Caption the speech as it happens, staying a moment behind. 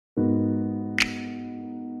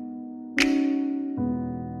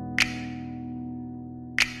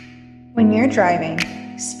When you're driving,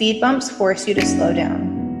 speed bumps force you to slow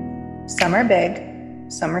down. Some are big,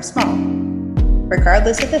 some are small.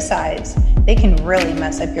 Regardless of the size, they can really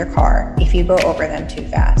mess up your car if you go over them too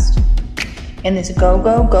fast. In this go,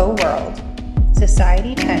 go, go world,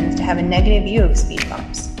 society tends to have a negative view of speed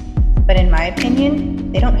bumps. But in my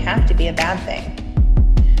opinion, they don't have to be a bad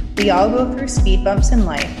thing. We all go through speed bumps in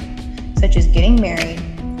life, such as getting married,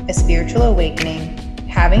 a spiritual awakening,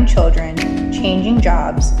 having children, changing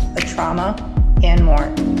jobs, a trauma, and more.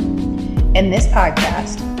 In this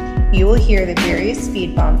podcast, you will hear the various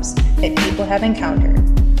speed bumps that people have encountered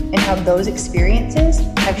and how those experiences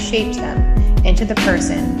have shaped them into the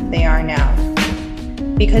person they are now.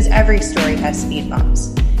 Because every story has speed bumps,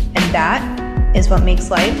 and that is what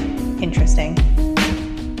makes life interesting.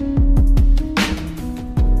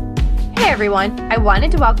 Hey everyone, I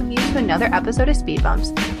wanted to welcome you to another episode of Speed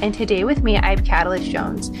Bumps, and today with me I have Katillist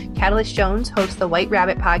Jones. Katillist Jones hosts the White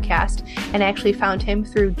Rabbit podcast, and I actually found him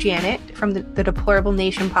through Janet from the Deplorable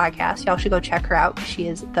Nation podcast. Y'all should go check her out. She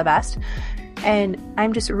is the best. And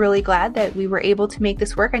I'm just really glad that we were able to make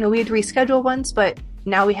this work. I know we had to reschedule once, but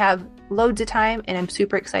now we have loads of time, and I'm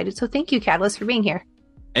super excited. So thank you, Katillist, for being here.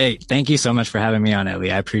 Hey, thank you so much for having me on, Ellie.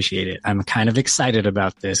 I appreciate it. I'm kind of excited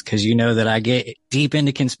about this because you know that I get deep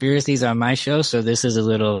into conspiracies on my show. So this is a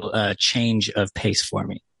little change of pace for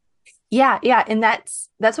me. Yeah. And that's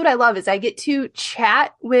what I love is I get to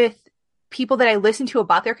chat with people that I listen to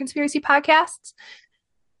about their conspiracy podcasts,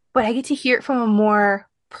 but I get to hear it from a more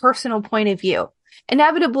personal point of view.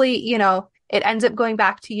 Inevitably, it ends up going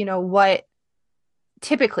back to, what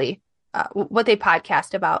typically what they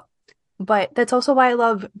podcast about. But that's also why I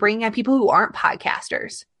love bringing on people who aren't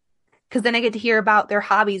podcasters, because then I get to hear about their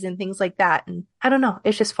hobbies and things like that. And I don't know,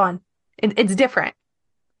 it's just fun. It's different.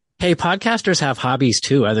 Hey, podcasters have hobbies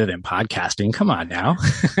too, other than podcasting. Come on now.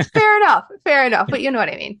 Fair enough. But you know what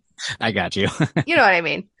I mean. I got you. You know what I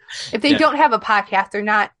mean. If they don't have a podcast, they're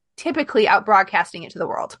not typically out broadcasting it to the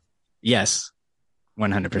world. Yes,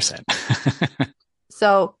 100%.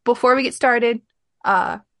 So before we get started,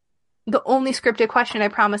 the only scripted question I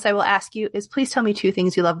promise I will ask you is please tell me 2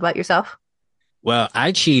 things you love about yourself. Well,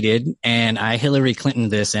 I cheated and I Hillary Clinton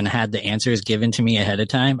this and had the answers given to me ahead of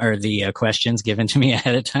time, or the questions given to me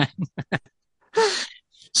ahead of time.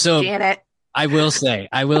 So Janet. I will say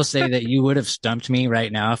that you would have stumped me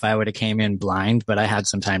right now if I would have came in blind, but I had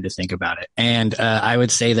some time to think about it. And I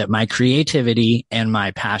would say that my creativity and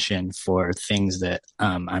my passion for things that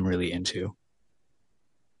I'm really into.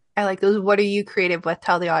 I like those. What are you creative with?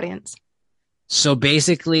 Tell the audience. So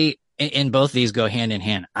basically, and both these go hand in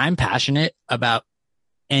hand. I'm passionate about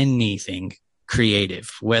anything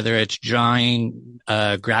creative, whether it's drawing,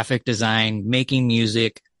 graphic design, making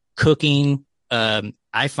music, cooking.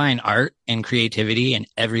 I find art and creativity in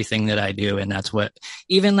everything that I do. And that's what,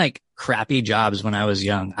 even like crappy jobs when I was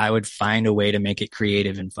young, I would find a way to make it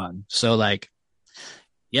creative and fun. So like,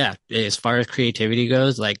 yeah, as far as creativity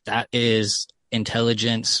goes, like that is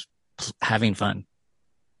intelligence, having fun.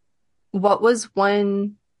 What was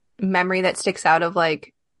one memory that sticks out of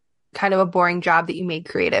like kind of a boring job that you made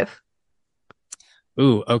creative?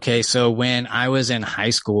 Ooh, okay. So when I was in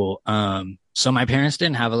high school, so my parents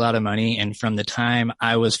didn't have a lot of money. And from the time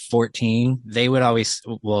I was 14, they would always,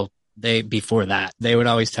 before that, they would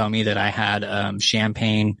always tell me that I had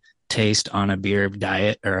champagne taste on a beer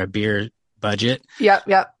diet or a beer budget.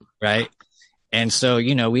 Yep. Right. And so,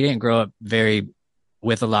 we didn't grow up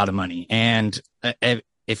with a lot of money. And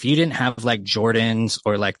if you didn't have like Jordans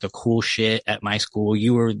or like the cool shit at my school,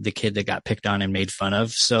 you were the kid that got picked on and made fun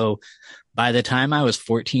of. So by the time I was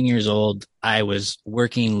 14 years old, I was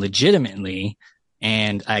working legitimately,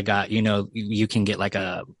 and I got, you can get like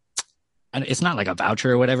it's not like a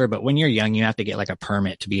voucher or whatever, but when you're young, you have to get like a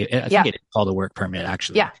permit to be, I think it's called a work permit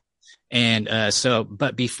actually. Yeah. And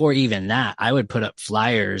but before even that, I would put up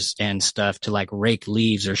flyers and stuff to like rake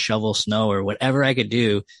leaves or shovel snow or whatever I could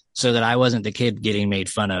do so that I wasn't the kid getting made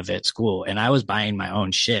fun of at school. And I was buying my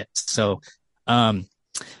own shit. So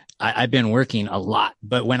I've been working a lot.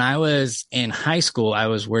 But when I was in high school, I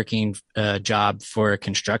was working a job for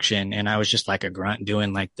construction, and I was just like a grunt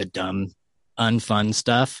doing like the dumb, unfun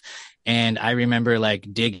stuff. And I remember like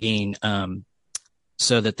digging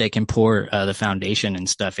so that they can pour the foundation and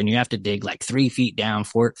stuff. And you have to dig like 3 feet down,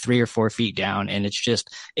 3 or 4 feet down. And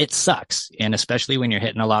it sucks. And especially when you're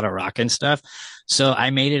hitting a lot of rock and stuff. So I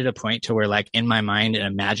made it a point to where like in my mind and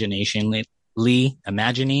imagining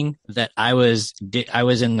that I was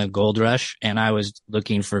in the gold rush and I was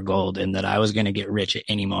looking for gold and that I was going to get rich at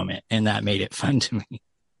any moment. And that made it fun to me.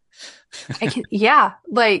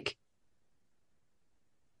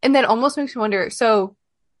 And that almost makes me wonder. So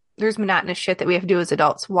there's monotonous shit that we have to do as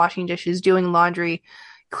adults, washing dishes, doing laundry,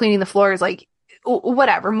 cleaning the floors, like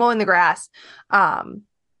whatever, mowing the grass.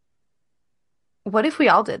 What if we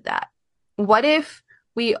all did that? What if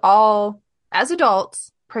we all, as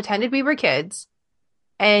adults, pretended we were kids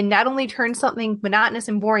and not only turned something monotonous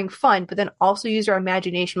and boring fun, but then also used our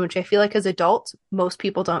imagination, which I feel like as adults, most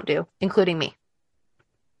people don't do, including me.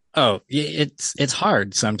 Oh, it's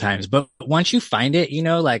hard sometimes, but once you find it,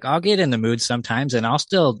 like I'll get in the mood sometimes and I'll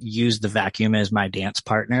still use the vacuum as my dance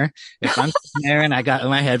partner. If I'm sitting there and I got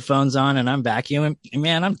my headphones on and I'm vacuuming,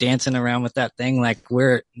 man, I'm dancing around with that thing like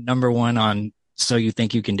we're number one on So You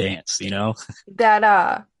Think You Can Dance,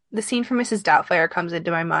 That the scene from Mrs. Doubtfire comes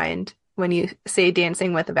into my mind when you say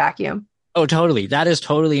dancing with a vacuum. Oh, totally. That is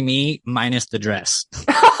totally me minus the dress.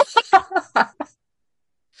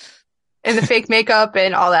 And the fake makeup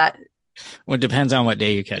and all that. Well, it depends on what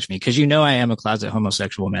day you catch me, because I am a closet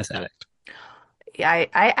homosexual meth addict. Yeah,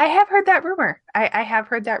 I have heard that rumor. I have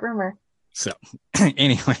heard that rumor. So,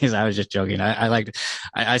 anyways, I was just joking.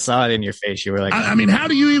 I saw it in your face. You were like, I mean, how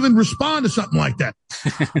do you even respond to something like that?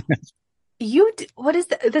 What is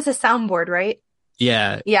that? This is a soundboard, right?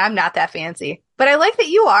 Yeah. Yeah, I'm not that fancy, but I like that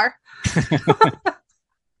you are.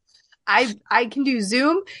 I can do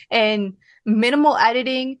Zoom and minimal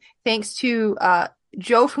editing thanks to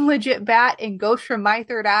Joe from Legit Bat and Ghost from My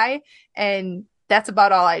Third Eye, and that's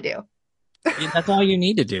about all I do. That's all you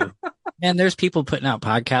need to do. And there's people putting out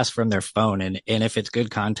podcasts from their phone, and if it's good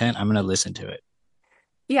content, I'm going to listen to it.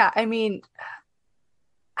 Yeah, I mean,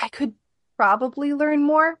 I could probably learn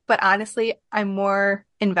more, but honestly, I'm more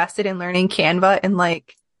invested in learning Canva and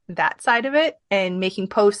like that side of it and making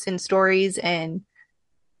posts and stories and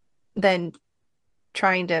then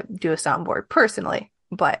trying to do a soundboard personally.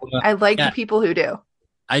 But I like the people who do.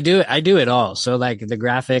 I do it all. So like the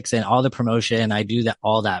graphics and all the promotion, I do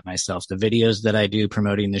all that myself, the videos that I do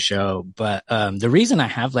promoting the show. But the reason I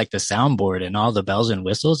have like the soundboard and all the bells and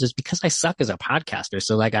whistles is because I suck as a podcaster.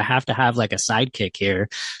 So like I have to have like a sidekick here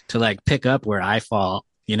to like pick up where I fall,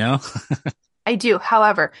 I do.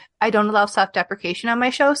 However, I don't allow self-deprecation on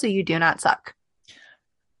my show, so you do not suck.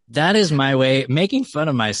 That is my way. Making fun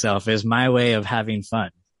of myself is my way of having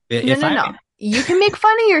fun. No. You can make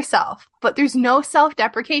fun of yourself, but there's no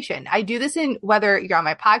self-deprecation. I do this in whether you're on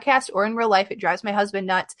my podcast or in real life. It drives my husband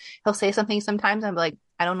nuts. He'll say something sometimes. I'm like,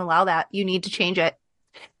 I don't allow that. You need to change it.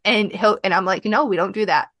 And I'm like, no, we don't do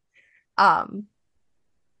that. I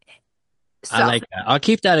like that. I'll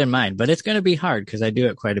keep that in mind, but it's going to be hard because I do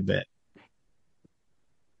it quite a bit.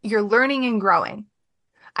 You're learning and growing.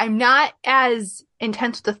 I'm not as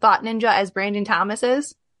intense with the Thought Ninja as Brandon Thomas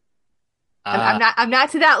is. I'm not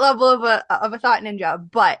to that level of a thought ninja,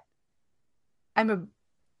 but I'm a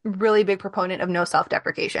really big proponent of no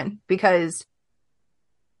self-deprecation because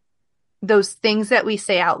those things that we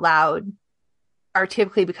say out loud are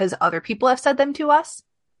typically because other people have said them to us,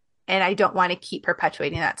 and I don't want to keep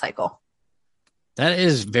perpetuating that cycle. That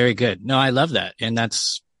is very good. No, I love that, and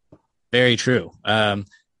that's very true.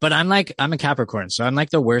 But I'm a Capricorn, so I'm like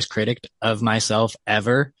the worst critic of myself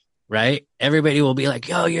ever. Right? Everybody will be like,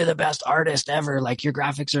 yo, you're the best artist ever. Like your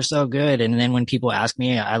graphics are so good. And then when people ask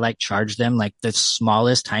me, I like charge them like the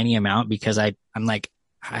smallest tiny amount because I'm like,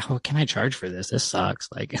 how can I charge for this? This sucks.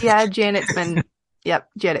 Like, yeah, Janet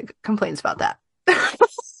complains about that.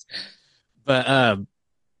 But,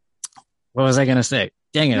 what was I going to say?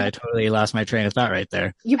 Dang it. I totally lost my train of thought right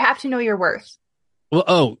there. You have to know your worth.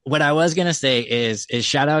 Well, what I was going to say is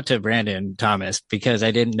shout out to Brandon Thomas, because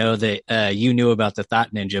I didn't know that you knew about the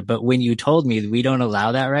Thought Ninja. But when you told me we don't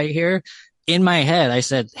allow that right here, in my head, I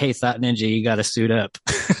said, hey, Thought Ninja, you got to suit up.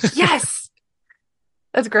 Yes.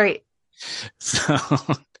 That's great.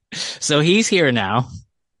 So he's here now.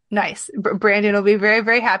 Nice. Brandon will be very,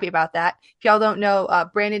 very happy about that. If y'all don't know,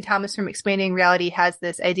 Brandon Thomas from Expanding Reality has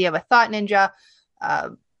this idea of a Thought Ninja.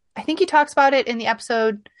 I think he talks about it in the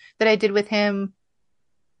episode that I did with him,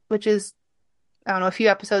 which is, I don't know, a few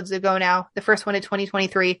episodes ago now. The first one in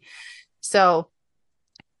 2023. So,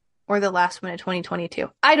 or the last one in 2022.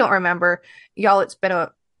 I don't remember. Y'all, it's been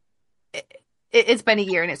a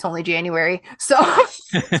year and it's only January. So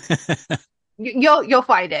you'll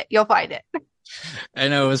find it. You'll find it. I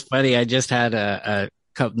know, it was funny. I just had a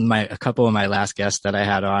couple of my last guests that I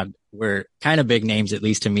had on were kind of big names. At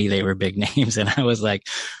least to me, they were big names. And I was like,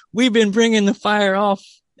 we've been bringing the fire off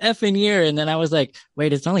effing year. And then I was like,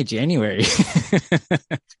 wait, it's only January.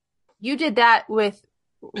 You did that with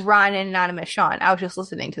Ron and Anonymous Sean. I was just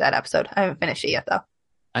listening to that episode. I haven't finished it yet, though.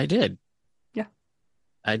 I did. Yeah.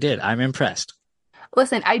 I did. I'm impressed.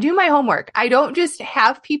 Listen, I do my homework. I don't just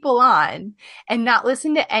have people on and not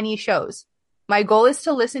listen to any shows. My goal is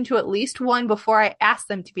to listen to at least one before I ask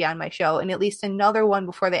them to be on my show, and at least another one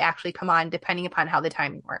before they actually come on, depending upon how the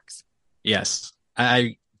timing works. Yes,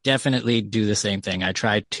 I definitely do the same thing. I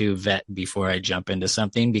try to vet before I jump into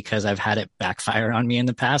something because I've had it backfire on me in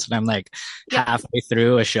the past. And I'm like halfway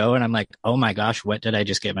through a show and I'm like, oh my gosh, what did I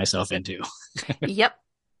just get myself into? Yep.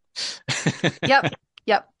 Yep.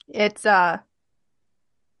 It's a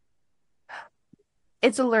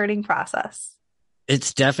learning process.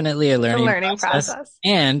 It's definitely a learning process.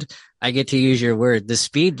 And I get to use your word. The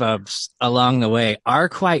speed bumps along the way are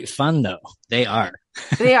quite fun, though. They are.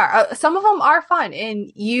 They are. Some of them are fun, and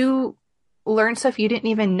you learn stuff you didn't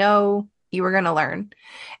even know you were going to learn.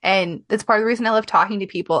 And that's part of the reason I love talking to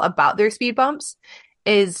people about their speed bumps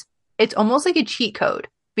is it's almost like a cheat code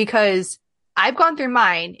because I've gone through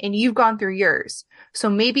mine and you've gone through yours. So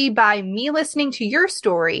maybe by me listening to your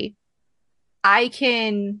story, I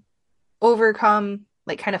can overcome,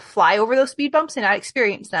 like kind of fly over those speed bumps and not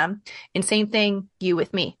experience them. And same thing, you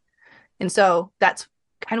with me. And so that's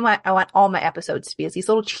kind of what I want all my episodes to be, is these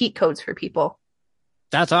little cheat codes for people.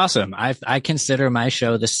 That's awesome. I consider my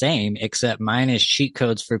show the same, except mine is cheat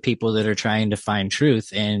codes for people that are trying to find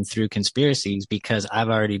truth and through conspiracies, because I've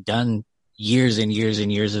already done years and years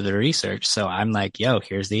and years of the research. So I'm like, yo,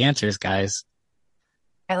 here's the answers, guys.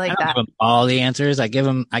 I like don't that. Give them all the answers. I give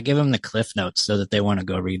them the cliff notes so that they want to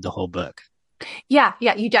go read the whole book. Yeah.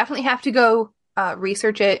 You definitely have to go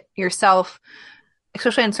research it yourself,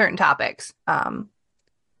 especially on certain topics.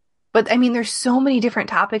 But I mean, there's so many different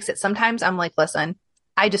topics that sometimes I'm like, listen,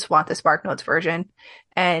 I just want the Spark Notes version.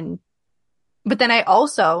 But then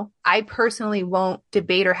I personally won't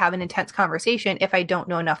debate or have an intense conversation if I don't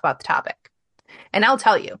know enough about the topic. And I'll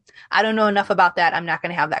tell you, I don't know enough about that. I'm not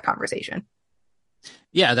going to have that conversation.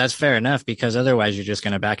 Yeah, that's fair enough, because otherwise you're just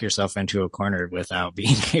going to back yourself into a corner without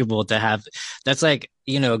being able to have, that's like,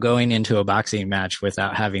 going into a boxing match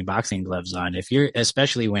without having boxing gloves on.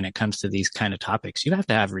 Especially when it comes to these kind of topics, you have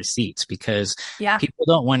to have receipts, because people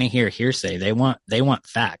don't want to hear hearsay. They want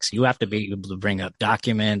facts. You have to be able to bring up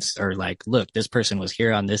documents or like, look, this person was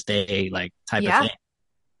here on this day, like type of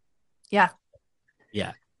thing.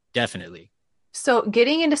 Yeah, definitely. So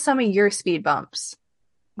getting into some of your speed bumps,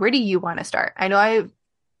 where do you want to start? I know I have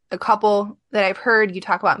a couple that I've heard you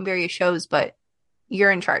talk about in various shows, but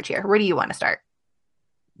you're in charge here. Where do you want to start?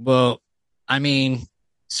 Well, I mean,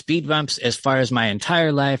 speed bumps as far as my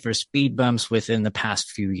entire life, or speed bumps within the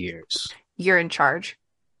past few years? You're in charge.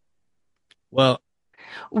 Well,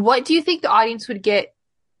 what do you think the audience would get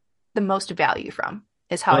the most value from,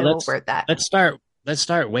 is how I will word that. Let's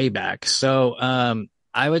start way back. So,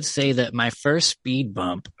 I would say that my first speed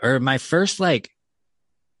bump, or my first like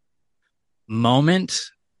moment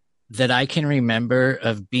that I can remember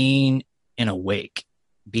of being awake,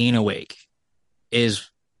 is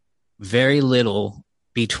very little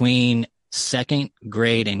between second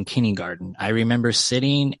grade and kindergarten. I remember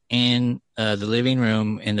sitting in the living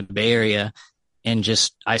room in the Bay Area and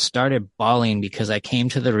I started bawling because I came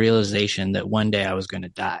to the realization that one day I was going to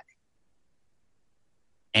die.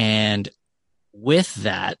 And with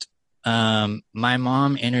that, my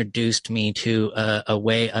mom introduced me to a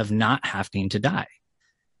way of not having to die,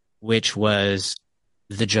 which was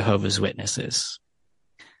the Jehovah's Witnesses.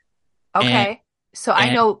 Okay. So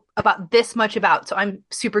I know about this much so I'm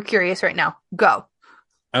super curious right now. Go.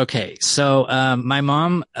 Okay. So, my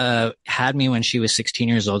mom, had me when she was 16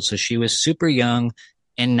 years old. So she was super young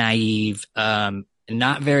and naive,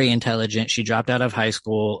 not very intelligent. She dropped out of high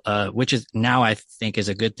school, which is now I think is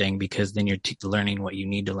a good thing, because then you're learning what you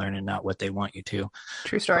need to learn and not what they want you to.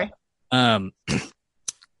 True story.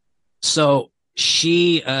 So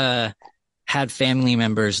she, had family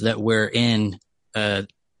members that were in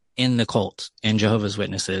the cult, in Jehovah's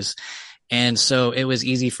Witnesses. And so it was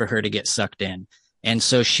easy for her to get sucked in. And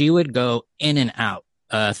so she would go in and out,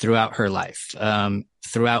 throughout her life,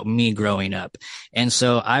 throughout me growing up. And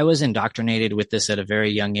so I was indoctrinated with this at a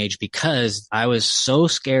very young age, because I was so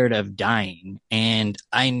scared of dying. And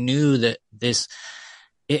I knew that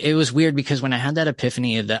it was weird, because when I had that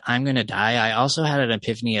epiphany that I'm going to die, I also had an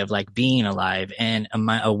epiphany of like being alive and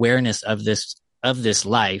my awareness of this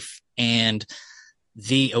life, and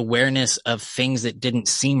the awareness of things that didn't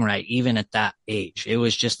seem right, even at that age. It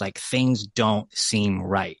was just like, things don't seem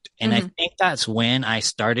right. And I think that's when I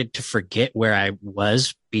started to forget where I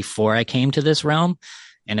was before I came to this realm.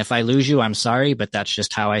 And if I lose you, I'm sorry, but that's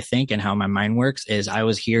just how I think and how my mind works. Is I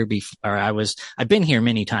was here before, I've been here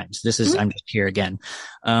many times. I'm just here again.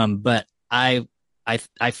 But I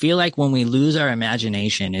feel like when we lose our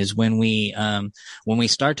imagination is when we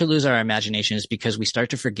start to lose our imagination is because we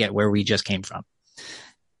start to forget where we just came from.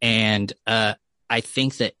 And, I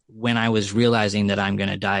think that when I was realizing that I'm going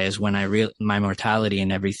to die is when my mortality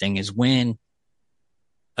and everything is when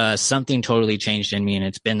something totally changed in me, and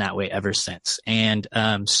it's been that way ever since. And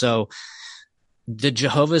so the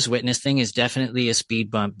Jehovah's Witness thing is definitely a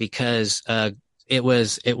speed bump because it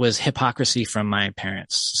was hypocrisy from my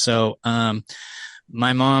parents. So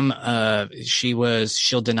my mom,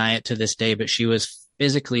 she'll deny it to this day, but she was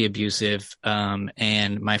physically abusive.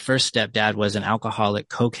 And my first stepdad was an alcoholic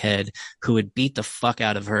cokehead who would beat the fuck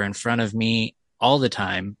out of her in front of me all the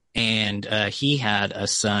time. And he had a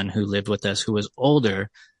son who lived with us who was older.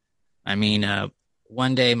 I mean,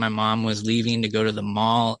 one day my mom was leaving to go to the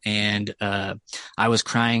mall, and I was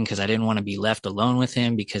crying because I didn't want to be left alone with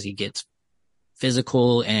him because he gets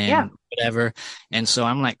physical and whatever. And so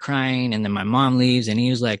I'm like crying, and then my mom leaves, and he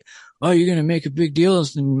was like, "Oh, you're going to make a big deal.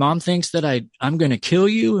 And mom thinks that I'm going to kill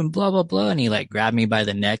you and blah, blah, blah." And he like grabbed me by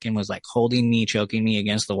the neck and was like holding me, choking me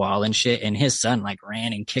against the wall and shit. And his son like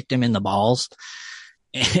ran and kicked him in the balls.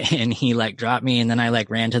 And he like dropped me, and then I like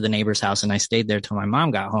ran to the neighbor's house, and I stayed there till my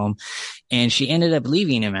mom got home, and she ended up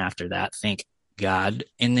leaving him after that. Thank God.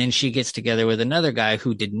 And then she gets together with another guy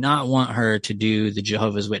who did not want her to do the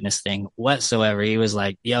Jehovah's Witness thing whatsoever. He was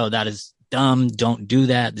like, "Yo, that is dumb. Don't do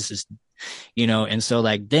that. This is," and so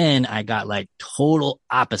like, then I got like total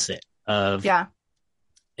opposite of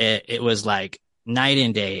it was like night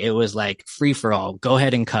and day. It was like free for all. Go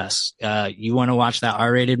ahead and cuss. You want to watch that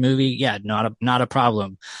R-rated movie? Yeah, not a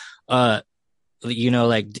problem. I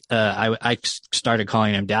started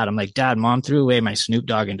calling him dad. I'm like, "Dad, mom threw away my Snoop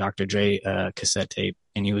Dogg and Dr. Dre cassette tape."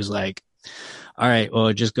 And he was like, "All right,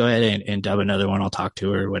 well, just go ahead and dub another one. I'll talk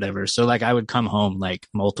to her," or whatever. So like I would come home like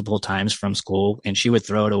multiple times from school, and she would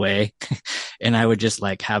throw it away. And I would just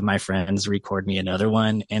like have my friends record me another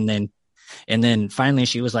one. And then finally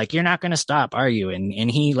she was like, "You're not going to stop, are you?" And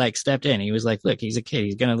he like stepped in. He was like, "Look, he's a kid.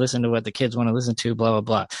 He's going to listen to what the kids want to listen to, blah, blah,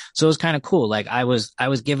 blah." So it was kind of cool. Like I was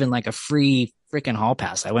given like a free freaking hall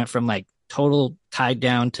pass. I went from like total tied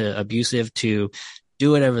down to abusive to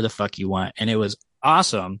do whatever the fuck you want. And it was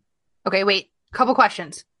awesome. Okay, wait, couple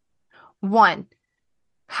questions. One,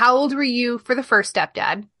 how old were you for the first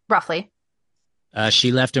stepdad, roughly?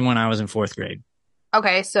 She left him when I was in 4th grade.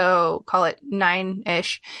 Okay, so call it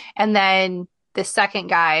 9-ish. And then the second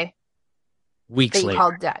guy weeks later,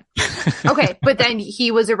 called dad. Okay, but then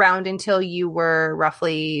he was around until you were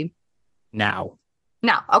roughly now.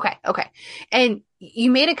 Okay. And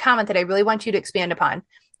you made a comment that I really want you to expand upon.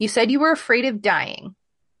 You said you were afraid of dying,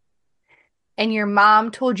 and your mom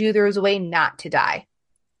told you there was a way not to die.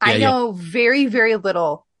 I know very, very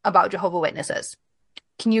little about Jehovah's Witnesses.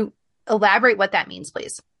 Can you elaborate what that means,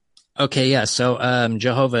 please? Okay, yeah. So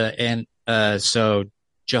Jehovah, and so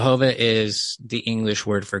Jehovah is the English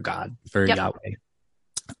word for God, for Yahweh.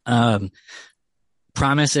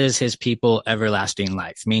 Promises his people everlasting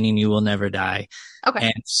life, meaning you will never die. Okay.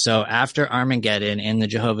 And so after Armageddon in the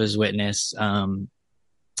Jehovah's Witness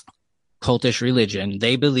cultish religion,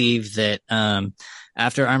 they believe that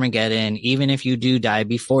after Armageddon, even if you do die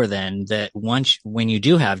before then, that when you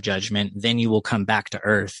do have judgment, then you will come back to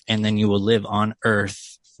earth, and then you will live on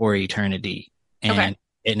earth for eternity, and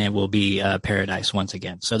it will be paradise once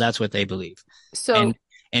again. So that's what they believe. So,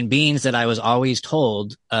 and beings that I was always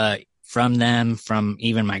told from them, from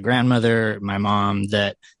even my grandmother, my mom,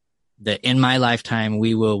 that in my lifetime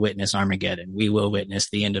we will witness Armageddon, we will witness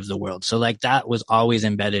the end of the world. So like that was always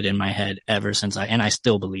embedded in my head ever since and I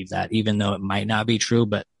still believe that, even though it might not be true.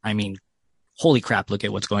 But I mean, holy crap, look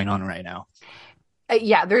at what's going on right now.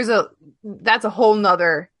 That's a whole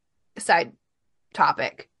nother side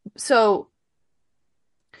topic. So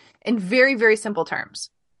in very, very simple terms,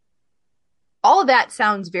 all of that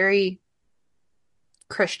sounds very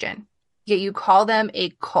Christian, yet you call them a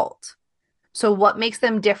cult. So what makes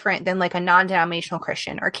them different than like a non-denominational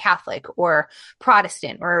Christian or Catholic or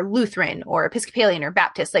Protestant or Lutheran or Episcopalian or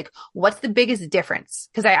Baptist? Like, what's the biggest difference?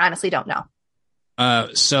 Because I honestly don't know.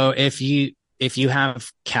 So if you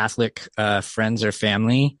have Catholic friends or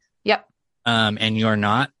family, and you're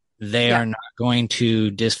not, they are not going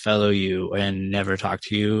to disfellow you and never talk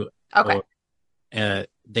to you. Okay.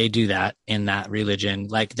 They do that in that religion.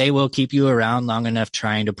 Like they will keep you around long enough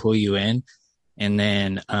trying to pull you in. And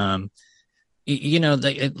then,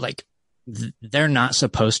 they're not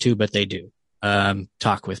supposed to, but they do,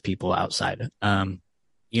 talk with people outside,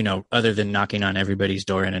 other than knocking on everybody's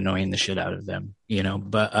door and annoying the shit out of them,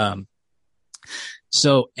 but,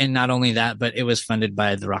 so, and not only that, but it was funded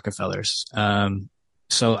by the Rockefellers.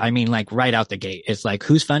 So, I mean, like right out the gate, it's like,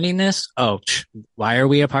 who's funding this? Oh, why are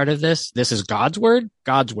we a part of this? This is God's word.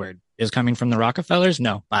 God's word is coming from the Rockefellers.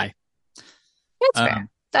 No, bye. That's fair.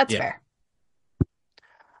 That's fair.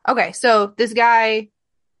 Okay, so this guy,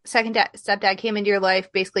 stepdad came into your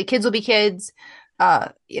life. Basically, kids will be kids.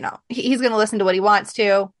 He's going to listen to what he wants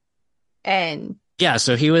to. And Yeah,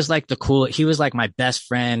 so he was like he was like my best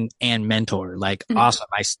friend and mentor. Like, Mhm. awesome.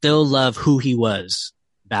 I still love who he was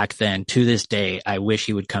back then. To this day, I wish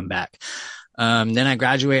he would come back. Then I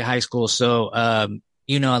graduate high school. So,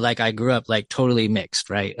 like I grew up like totally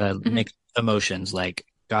mixed, right? Mhm. Mixed emotions, like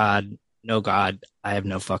God, no God. I have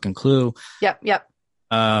no fucking clue. Yep.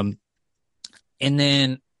 Um, and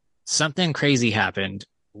then something crazy happened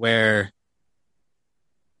where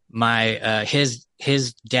his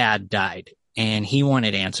dad died and he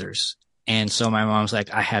wanted answers. And so my mom's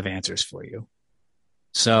like, I have answers for you.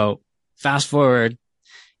 So fast forward,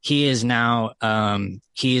 he is now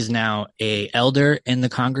a elder in the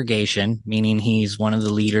congregation, meaning he's one of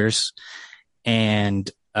the leaders.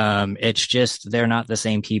 And it's just they're not the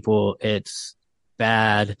same people. It's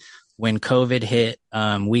bad. When COVID hit,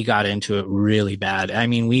 we got into it really bad. I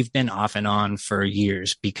mean, we've been off and on for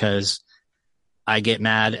years because I get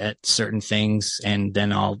mad at certain things and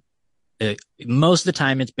then most of the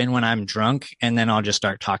time it's been when I'm drunk and then I'll just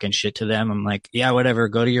start talking shit to them. I'm like, yeah, whatever,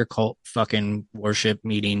 go to your cult fucking worship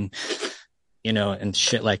meeting, and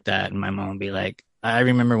shit like that. And my mom will be like, I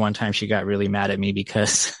remember one time she got really mad at me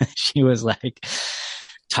because she was like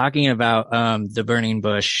talking about the burning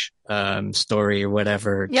bush story or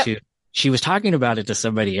whatever. Yep. She was talking about it to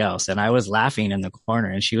somebody else and I was laughing in the corner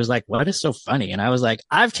and she was like, what is so funny? And I was like,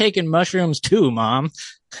 I've taken mushrooms too, mom.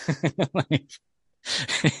 Like,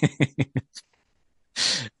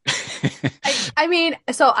 I mean,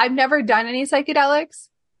 so I've never done any psychedelics,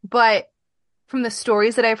 but from the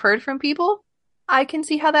stories that I've heard from people, I can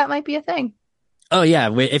see how that might be a thing. Oh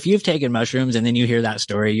yeah. If you've taken mushrooms and then you hear that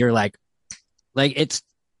story, you're like that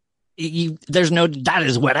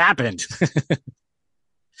is what happened.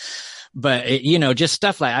 But just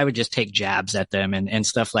stuff like I would just take jabs at them and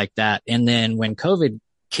stuff like that. And then when COVID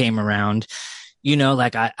came around,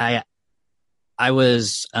 like I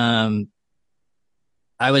was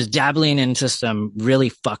dabbling into some really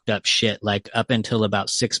fucked up shit. Like up until about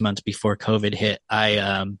 6 months before COVID hit,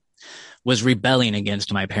 I was rebelling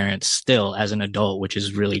against my parents still as an adult, which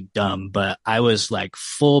is really dumb. But I was like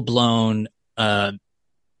full blown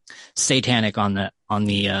satanic on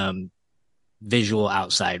the visual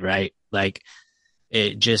outside, right? Like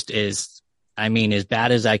it just is, I mean, as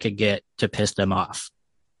bad as I could get to piss them off.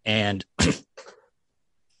 And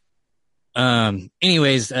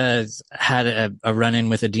anyways, had a run-in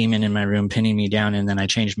with a demon in my room pinning me down, and then I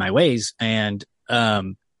changed my ways. And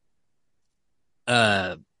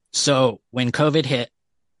so when COVID hit,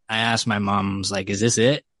 I asked my mom, I was like, is this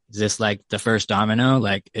it? Is this like the first domino?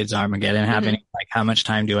 Like, is Armageddon happening? Like, how much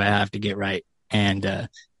time do I have to get right? And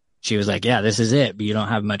she was like, yeah, this is it, but you don't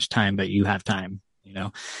have much time, but you have time,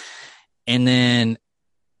 And then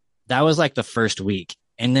that was like the first week.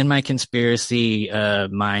 And then my conspiracy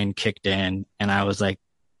mind kicked in and I was like,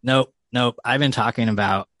 nope. I've been talking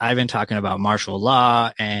about martial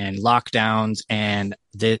law and lockdowns and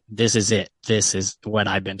this is it. This is what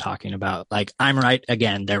I've been talking about. Like, I'm right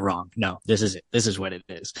again. They're wrong. No, this is it. This is what it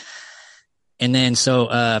is. And then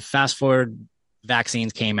so fast forward,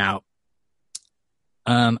 vaccines came out.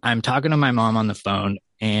 I'm talking to my mom on the phone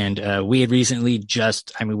and we had recently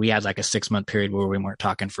we had like a 6-month period where we weren't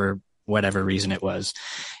talking for whatever reason it was.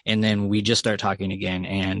 And then we just start talking again.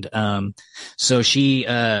 And so she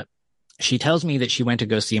tells me that she went to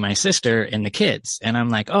go see my sister and the kids. And I'm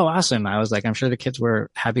like, oh, awesome. I was like, I'm sure the kids were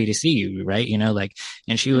happy to see you, right?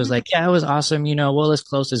 And she was like, yeah, it was awesome. Well, as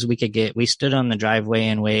close as we could get. We stood on the driveway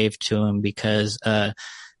and waved to them because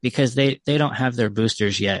they don't have their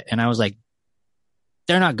boosters yet. And I was like,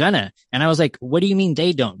 they're not gonna. And I was like, what do you mean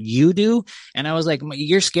they don't? You do? And I was like,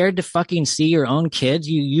 you're scared to fucking see your own kids?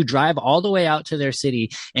 You drive all the way out to their city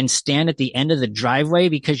and stand at the end of the driveway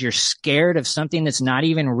because you're scared of something that's not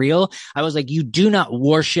even real? I was like, you do not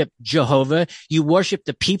worship Jehovah. You worship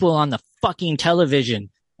the people on the fucking television.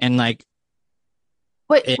 And like,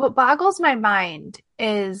 what boggles my mind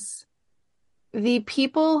is the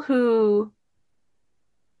people who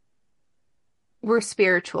were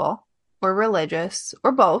spiritual or religious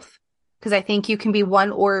or both, because I think you can be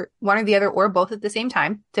one or the other or both at the same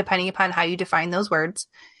time, depending upon how you define those words.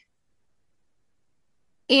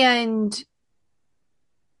 And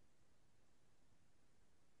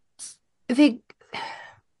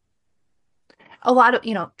a lot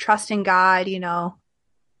of, trust in God, I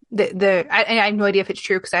have no idea if it's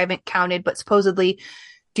true because I haven't counted, but supposedly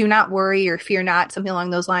do not worry or fear not, something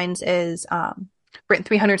along those lines is, written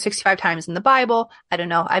 365 times in the Bible. I don't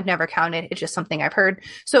know. I've never counted. It's just something I've heard.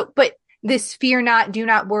 So, but this fear not, do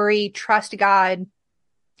not worry, trust God,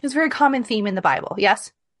 It's a very common theme in the Bible.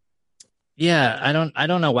 Yes. Yeah, I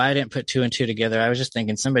don't know why I didn't put two and two together. I was just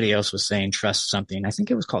thinking somebody else was saying trust something. I think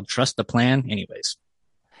it was called trust the plan. Anyways.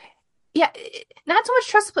 Yeah. Not so much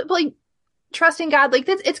trust, but like trusting God. Like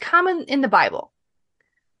it's common in the Bible.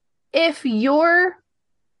 If you're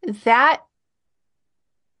that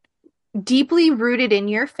deeply rooted in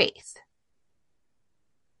your faith,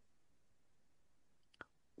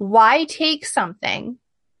 why take something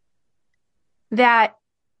that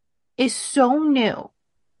is so new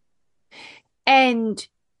and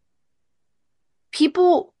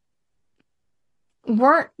people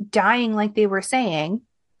weren't dying like they were saying?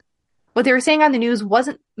 What they were saying on the news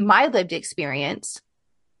wasn't my lived experience,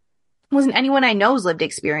 wasn't anyone I know's lived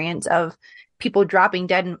experience of people dropping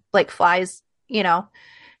dead like flies, you know?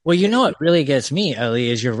 Well, you know what really gets me, Ellie,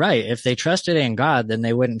 is you're right. If they trusted in God, then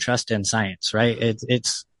they wouldn't trust in science, right?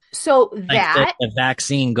 It's So like that, the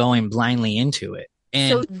vaccine going blindly into it.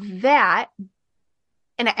 so And that,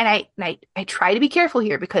 and I try to be careful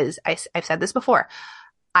here because I've said this before.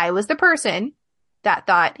 I was the person that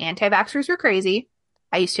thought anti-vaxxers were crazy.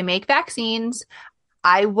 I used to make vaccines.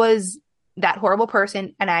 I was that horrible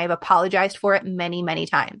person, and I've apologized for it many, many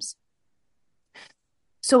times.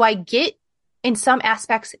 So I get, in some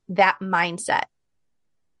aspects, that mindset.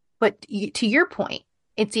 But to your point,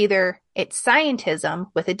 it's either it's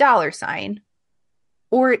scientism with a dollar sign,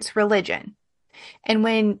 or it's religion. And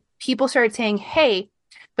when people started saying, hey,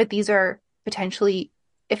 but these are potentially,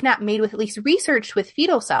 if not made with, at least researched with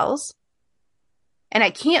fetal cells, and I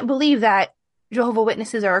can't believe that Jehovah's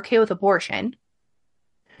Witnesses are okay with abortion.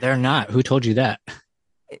 they're not. Who told you that?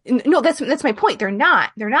 No, that's my point. They're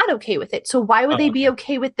not. They're not okay with it. So why would Oh, they be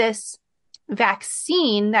okay. okay with this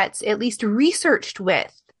vaccine that's at least researched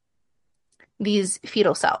with these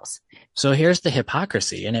fetal cells? So here's the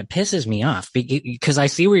hypocrisy, and it pisses me off because I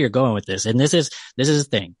see where you're going with this. And this is the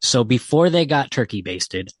thing. So before they got turkey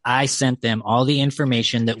basted, I sent them all the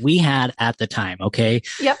information that we had at the time. Okay.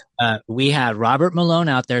 Yep. We had Robert Malone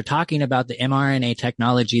out there talking about the mRNA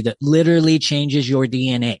technology that literally changes your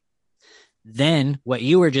DNA. Then what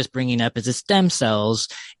you were just bringing up is the stem cells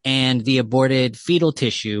and the aborted fetal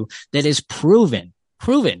tissue that is proven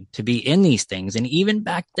to be in these things. And even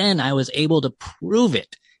back then I was able to prove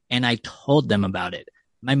it. And I told them about it.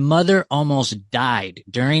 My mother almost died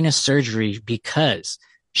during a surgery because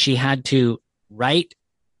she had to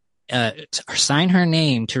sign her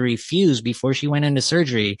name to refuse before she went into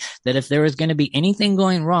surgery that if there was going to be anything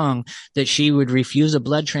going wrong, that she would refuse a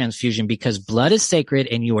blood transfusion because blood is sacred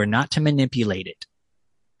and you are not to manipulate it.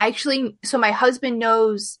 Actually, so my husband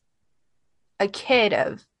knows a kid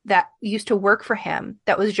that used to work for him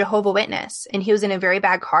that was a Jehovah's Witness, and he was in a very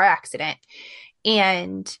bad car accident.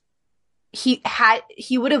 And he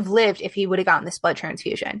would have lived if he would have gotten this blood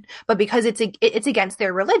transfusion, but because it's against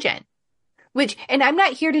their religion, and I'm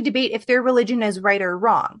not here to debate if their religion is right or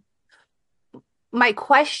wrong. My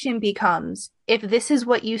question becomes, if this is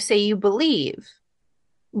what you say you believe,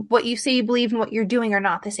 what you say you believe and what you're doing are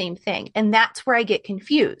not the same thing. And that's where I get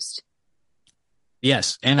confused.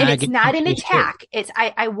 Yes. And it's not an attack. It's,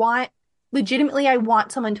 I want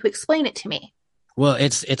someone to explain it to me. Well,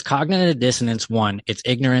 it's cognitive dissonance one, it's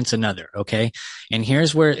ignorance another, okay? And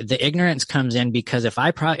here's where the ignorance comes in, because if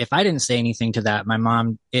I didn't say anything to that, my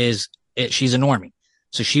mom she's a normie.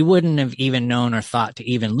 So she wouldn't have even known or thought to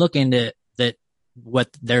even look into that what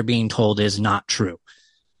they're being told is not true.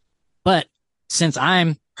 But since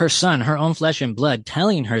I'm her son, her own flesh and blood,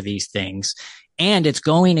 telling her these things, and it's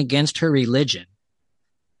going against her religion,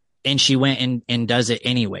 and she went and does it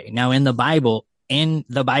anyway. Now in the Bible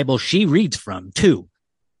she reads from too,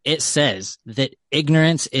 it says that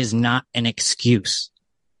ignorance is not an excuse.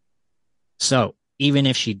 So even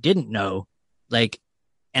if she didn't know,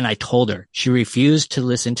 and I told her, she refused to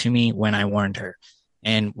listen to me when I warned her.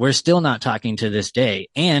 And we're still not talking to this day.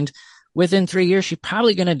 And within 3 years, she's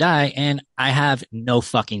probably going to die. And I have no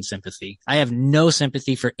fucking sympathy. I have no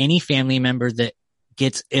sympathy for any family member that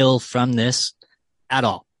gets ill from this at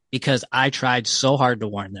all, because I tried so hard to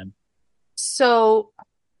warn them. So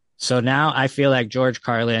now I feel like George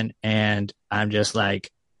Carlin, and I'm just like,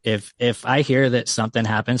 if I hear that something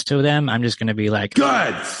happens to them, I'm just going to be like,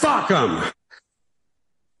 good, fuck them.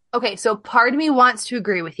 Okay, so part of me wants to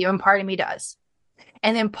agree with you and part of me does.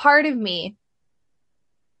 And then part of me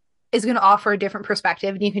is going to offer a different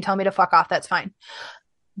perspective, and you can tell me to fuck off, that's fine.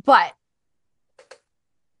 But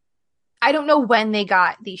I don't know when they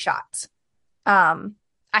got these shots. I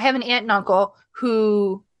have an aunt and uncle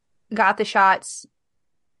who got the shots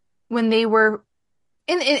when they were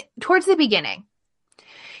towards the beginning.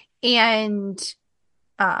 And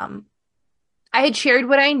I had shared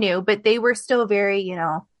what I knew, but they were still very,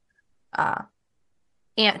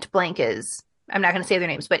 Aunt blank is, I'm not going to say their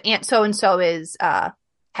names, but Aunt so-and-so is,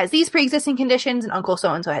 has these pre-existing conditions and Uncle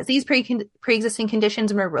so-and-so has these pre-existing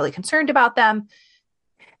conditions and we're really concerned about them.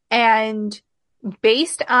 And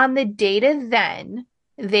based on the data then,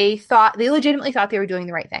 they legitimately thought they were doing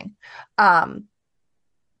the right thing.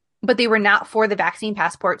 But they were not for the vaccine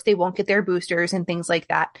passports. They won't get their boosters and things like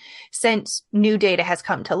that since new data has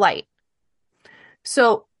come to light.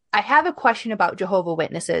 So I have a question about Jehovah's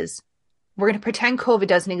Witnesses. We're going to pretend COVID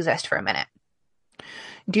doesn't exist for a minute.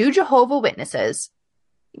 Do Jehovah's Witnesses,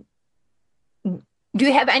 do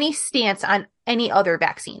they have any stance on any other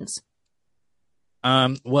vaccines?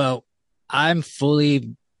 Well, I'm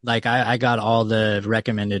fully, like, I got all the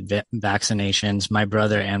recommended vaccinations. My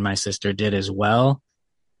brother and my sister did as well.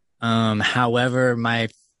 However,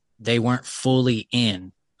 they weren't fully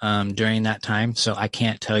in, during that time. So I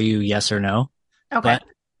can't tell you yes or no. Okay. But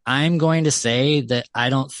I'm going to say that I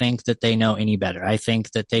don't think that they know any better. I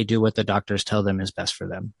think that they do what the doctors tell them is best for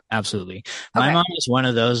them. Absolutely. My mom is one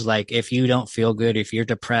of those, like, if you don't feel good, if you're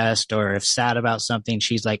depressed or if sad about something,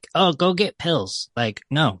 she's like, oh, go get pills. Like,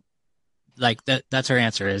 no, like that's her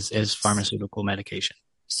answer is pharmaceutical medication.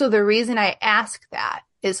 So the reason I ask that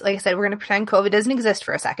is, like I said, we're going to pretend COVID doesn't exist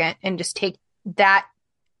for a second and just take that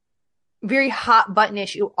very hot button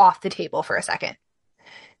issue off the table for a second.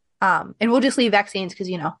 And we'll just leave vaccines because,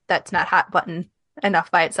 that's not hot button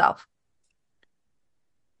enough by itself.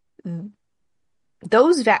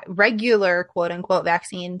 Those regular quote unquote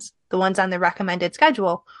vaccines, the ones on the recommended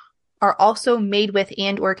schedule, are also made with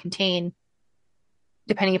and or contain,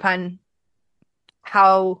 depending upon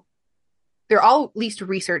how they're all at least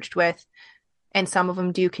researched with, and some of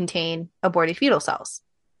them do contain aborted fetal cells.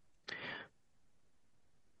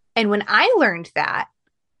 And when I learned that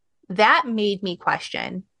made me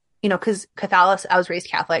question, because I was raised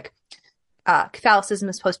Catholic. Catholicism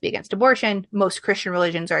is supposed to be against abortion. Most Christian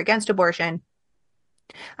religions are against abortion.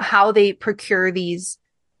 How they procure this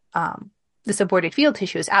aborted fetal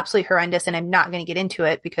tissue is absolutely horrendous, and I'm not going to get into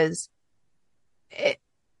it because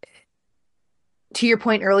to your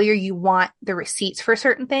point earlier, you want the receipts for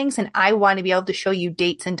certain things, and I want to be able to show you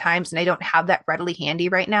dates and times, and I don't have that readily handy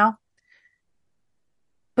right now.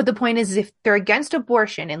 But the point is, if they're against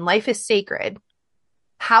abortion and life is sacred,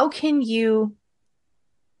 how can you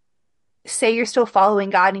say you're still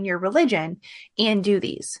following God in your religion and do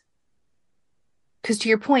these? Because to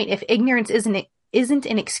your point, if ignorance isn't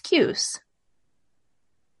an excuse,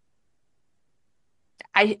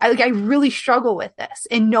 I really struggle with this,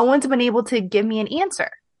 and no one's been able to give me an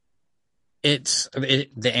answer.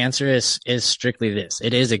 The answer is strictly this.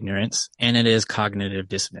 It is ignorance and it is cognitive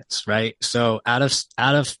dissonance, right? So out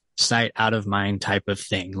of sight, out of mind type of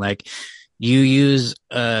thing. Like, you use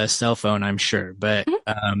a cell phone, I'm sure, but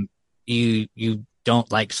you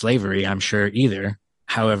don't like slavery, I'm sure either.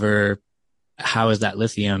 However, how is that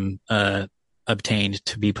lithium obtained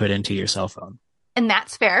to be put into your cell phone? And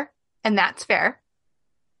that's fair.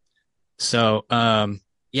 So,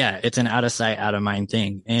 yeah, it's an out of sight, out of mind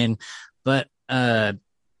thing. But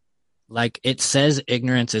like, it says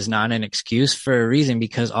ignorance is not an excuse for a reason,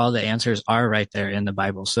 because all the answers are right there in the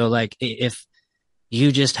Bible. So, like, if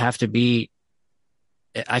you just have to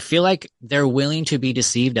I feel like they're willing to be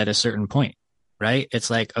deceived at a certain point, right? It's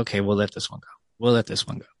like, okay, we'll let this one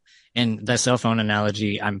go. And the cell phone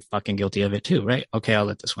analogy, I'm fucking guilty of it too, right? Okay, I'll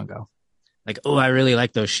let this one go. Like, oh, I really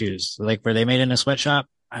like those shoes. Like, were they made in a sweatshop?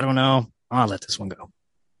 I don't know. I'll let this one go.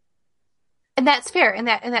 And that's fair. And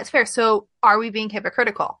that's fair. So are we being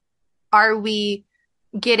hypocritical? Are we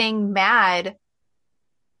getting mad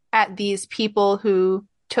at these people who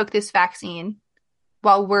took this vaccine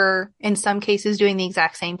while we're in some cases doing the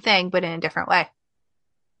exact same thing, but in a different way?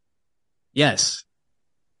 Yes.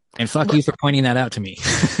 And fuck you for pointing that out to me.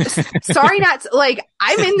 Sorry,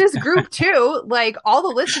 I'm in this group too. Like, all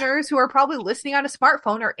the listeners who are probably listening on a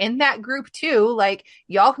smartphone are in that group too. Like,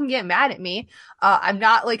 y'all can get mad at me. I'm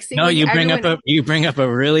not singling. No, you bring up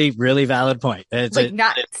a really, really valid point.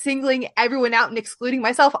 Singling everyone out and excluding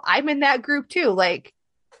myself. I'm in that group too.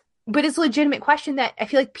 But it's a legitimate question that I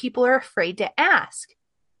feel like people are afraid to ask.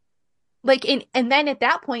 And then at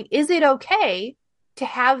that point, is it okay to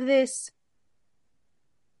have this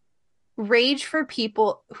rage for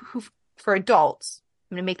people for adults?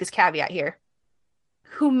 I'm going to make this caveat here,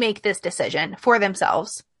 who make this decision for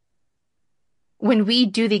themselves when we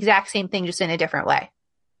do the exact same thing, just in a different way.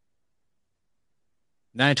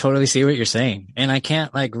 I totally see what you're saying. And I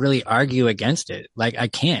can't really argue against it. I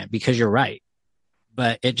can't, because you're right.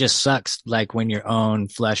 but it just sucks like when your own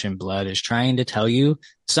flesh and blood is trying to tell you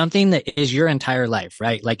something that is your entire life,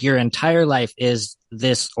 right? Like your entire life is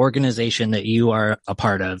this organization that you are a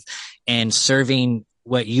part of and serving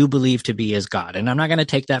what you believe to be as God. And I'm not going to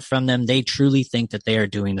take that from them. They truly think that they are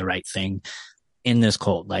doing the right thing in this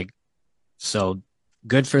cult. Like, so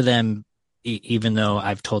good for them, even though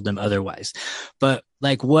I've told them otherwise. But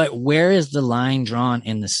like, where is the line drawn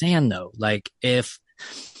in the sand though? Like if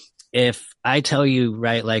I tell you,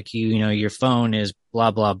 right, like you know, your phone is blah,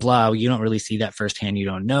 blah, blah, you don't really see that firsthand. You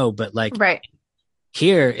don't know, but like, Right.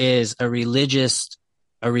 here is a religious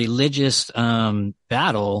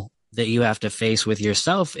battle that you have to face with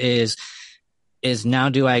yourself is now,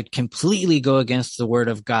 do I completely go against the word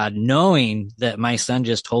of God, knowing that my son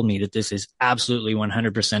just told me that this is absolutely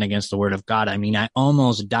 100% against the word of God? I mean, I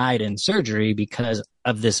almost died in surgery because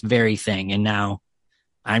of this very thing. And now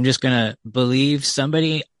I'm just going to believe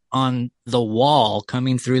somebody on the wall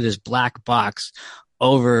coming through this black box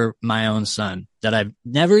over my own son that I've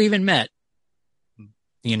never even met,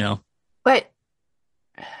 you know? But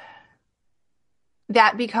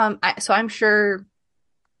that so I'm sure.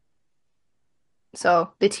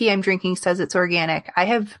 So the tea I'm drinking says it's organic. I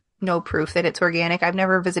have no proof that it's organic. I've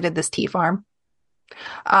never visited this tea farm.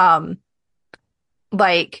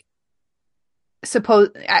 Like suppose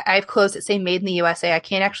I have clothes that say made in the USA. I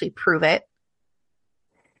can't actually prove it.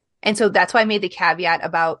 And so that's why I made the caveat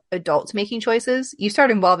about adults making choices. You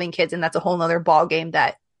start involving kids and that's a whole nother ball game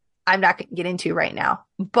that I'm not going to get into right now.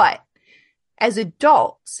 But as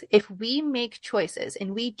adults, if we make choices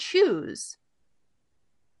and we choose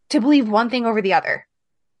to believe one thing over the other,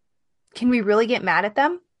 can we really get mad at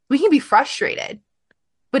them? We can be frustrated,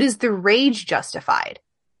 but is the rage justified?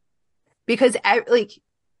 Because like,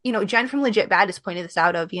 you know, Jen from Legit Bad has pointed this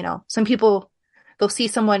out of, you know, some people, they'll see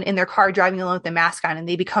someone in their car driving alone with a mask on and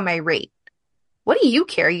they become irate. What do you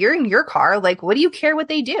care? You're in your car. Like, what do you care what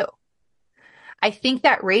they do? I think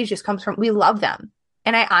that rage just comes from, we love them.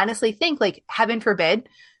 And I honestly think, like, heaven forbid,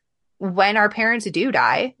 when our parents do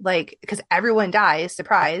die, like, because everyone dies,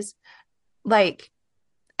 surprise, like,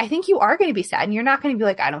 I think you are going to be sad and you're not going to be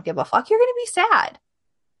like, I don't give a fuck. You're going to be sad.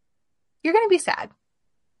 You're going to be sad.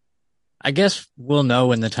 I guess we'll know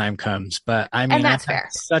when the time comes, but I mean, And that's I have fair.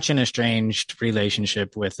 such an estranged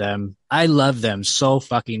relationship with them. I love them so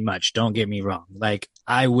fucking much. Don't get me wrong. Like,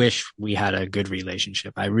 I wish we had a good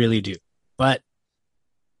relationship. I really do. But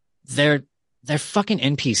they're fucking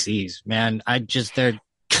NPCs, man.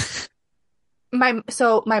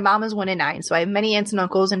 My mom is 1 in 9, so I have many aunts and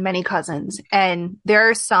uncles and many cousins. And there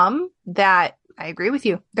are some that I agree with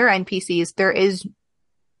you. They're NPCs.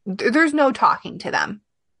 There's no talking to them.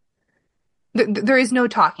 There is no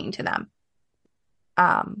talking to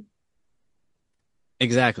them.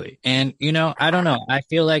 Exactly. And, you know, I don't know. I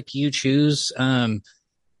feel like you choose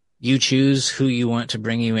who you want to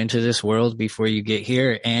bring you into this world before you get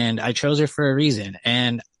here. And I chose her for a reason.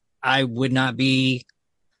 And I would not be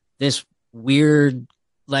this weird,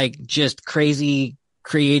 like, just crazy,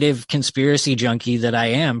 creative conspiracy junkie that I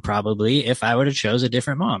am probably if I would have chose a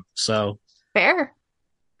different mom. So Fair.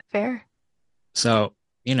 So,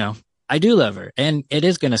 you know, I do love her and it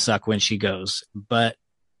is going to suck when she goes, but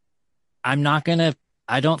I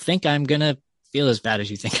don't think I'm going to feel as bad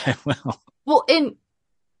as you think I will. Well,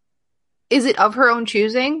 is it of her own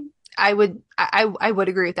choosing? I would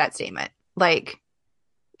agree with that statement. Like,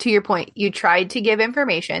 to your point, you tried to give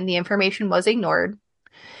information. The information was ignored.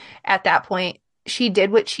 At that point, she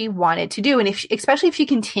did what she wanted to do. And especially if she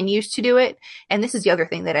continues to do it, and this is the other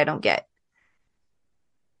thing that I don't get.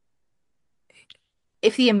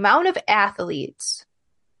 If the amount of athletes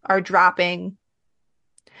are dropping,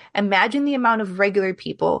 imagine the amount of regular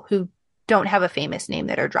people who don't have a famous name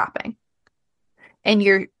that are dropping. And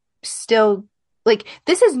you're still like,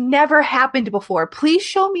 this has never happened before. Please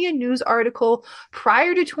show me a news article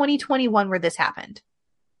prior to 2021 where this happened.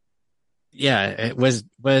 Yeah, it was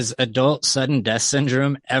adult sudden death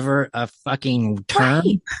syndrome ever a fucking term?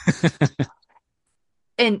 Right.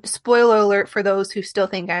 And spoiler alert for those who still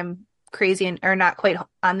think I'm crazy and are not quite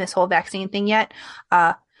on this whole vaccine thing yet.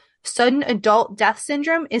 Sudden adult death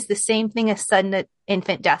syndrome is the same thing as sudden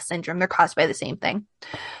infant death syndrome. They're caused by the same thing.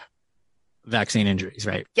 Vaccine injuries,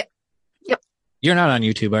 right? Yep. You're not on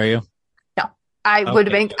YouTube, are you? No. I would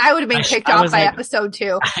have been kicked off by episode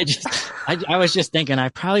 2. I was just thinking I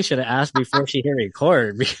probably should have asked before she hit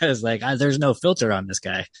record because there's no filter on this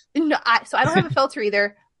guy. No, so I don't have a filter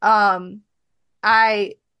either.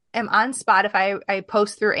 I am on Spotify. I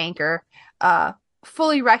post through Anchor,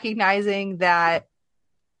 fully recognizing that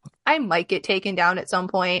I might get taken down at some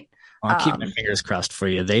point. I'll keep my fingers crossed for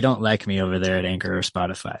you. They don't like me over there at Anchor or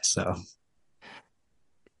Spotify, so.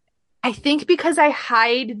 I think because I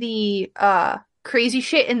hide the crazy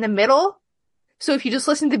shit in the middle. So if you just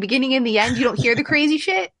listen to the beginning and the end, you don't hear the crazy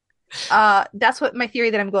shit. That's what my theory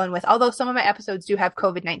that I'm going with. Although some of my episodes do have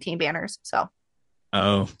COVID-19 banners. So.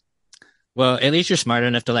 Oh, well, at least you're smart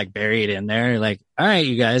enough to like bury it in there. Like, all right,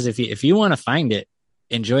 you guys, if you want to find it,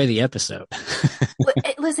 enjoy the episode.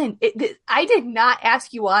 Listen, I did not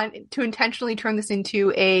ask you on to intentionally turn this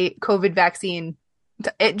into a COVID vaccine.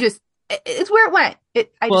 It's where it went.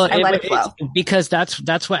 I let it flow. Because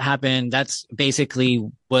that's what happened. That's basically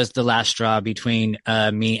was the last straw between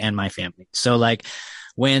me and my family. So like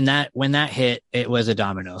when that hit, it was a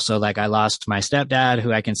domino. So like I lost my stepdad,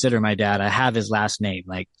 who I consider my dad. I have his last name,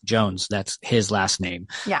 like Jones. That's his last name.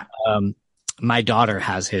 Yeah. My daughter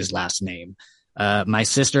has his last name. My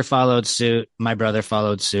sister followed suit. My brother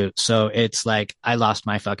followed suit. So it's like I lost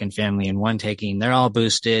my fucking family in one taking. They're all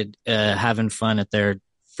boosted, having fun at their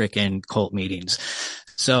freaking cult meetings.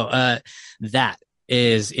 So that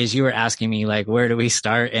is you were asking me like, where do we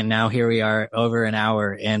start? And now here we are over an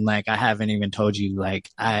hour, and like I haven't even told you like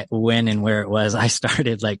when and where it was I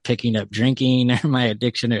started like picking up drinking or my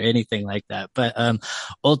addiction or anything like that. But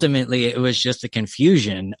ultimately it was just a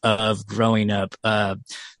confusion of growing up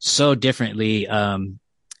so differently, and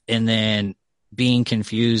then being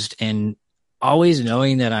confused and always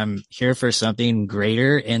knowing that I'm here for something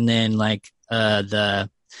greater. And then like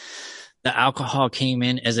the alcohol came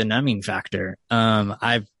in as a numbing factor.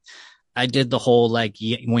 I did the whole, like,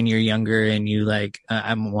 when you're younger and you like,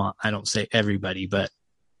 I don't say everybody, but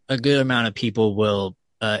a good amount of people will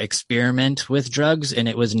experiment with drugs, and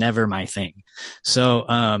it was never my thing. So,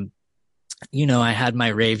 I had my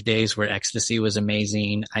rave days where ecstasy was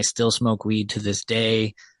amazing. I still smoke weed to this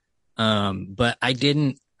day. But I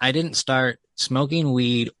didn't start smoking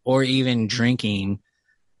weed or even drinking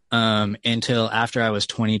until after I was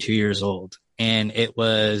 22 years old. And it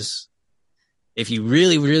was, if you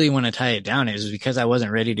really, really want to tie it down, it was because I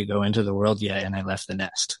wasn't ready to go into the world yet, and I left the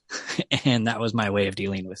nest. And that was my way of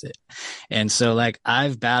dealing with it. And so like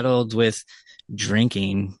I've battled with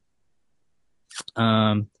drinking.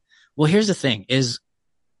 Well, here's the thing is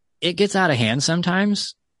it gets out of hand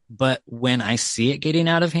sometimes, but when I see it getting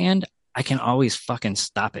out of hand, I can always fucking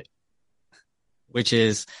stop it, which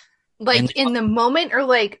is like in the moment or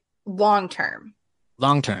like long term.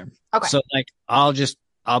 Okay. So like I'll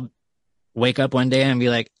wake up one day and be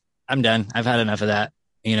like, I'm done. I've had enough of that,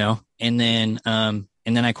 and then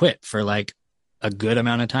I quit for like a good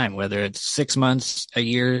amount of time, whether it's 6 months, a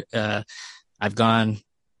year. I've gone,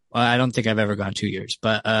 well, I don't think I've ever gone 2 years,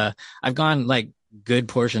 but I've gone like good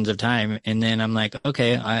portions of time. And then I'm like,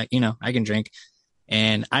 okay, I can drink,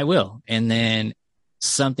 and I will. And then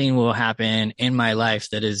something will happen in my life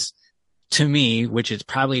that is, to me, which is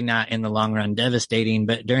probably not in the long run devastating,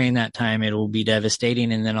 but during that time it will be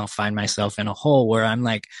devastating. And then I'll find myself in a hole where I'm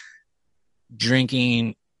like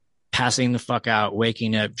drinking, passing the fuck out,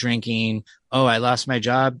 waking up, drinking. Oh, I lost my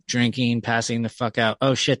job, drinking, passing the fuck out.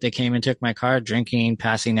 Oh shit, they came and took my car, drinking,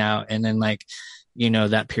 passing out. And then like,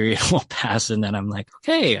 that period will pass. And then I'm like,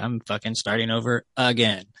 okay, I'm fucking starting over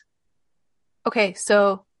again. Okay.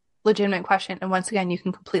 So legitimate question. And once again, you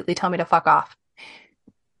can completely tell me to fuck off.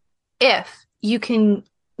 If you can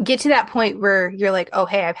get to that point where you're like, oh,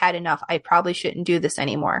 hey, I've had enough. I probably shouldn't do this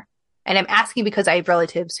anymore. And I'm asking because I have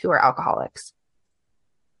relatives who are alcoholics.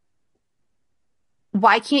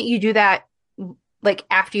 Why can't you do that like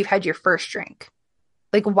after you've had your first drink?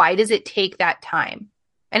 Like, why does it take that time?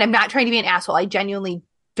 And I'm not trying to be an asshole. I genuinely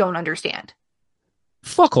don't understand.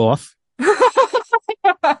 Fuck off. No,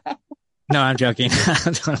 I'm joking.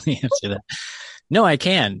 I'll totally answer that. No, I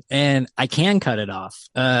can. And I can cut it off.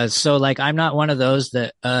 So like, I'm not one of those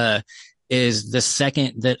that, is the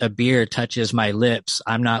second that a beer touches my lips,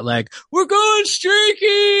 I'm not like, we're going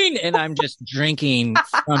streaking. And I'm just drinking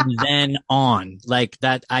from then on like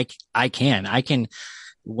that. I can,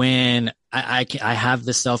 when I have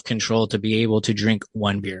the self-control to be able to drink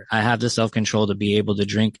one beer. I have the self-control to be able to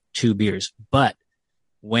drink 2 beers. But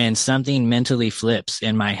when something mentally flips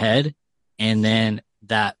in my head, and then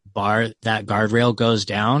that guardrail goes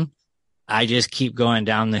down, I just keep going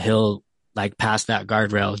down the hill, like past that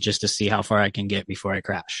guardrail, just to see how far I can get before I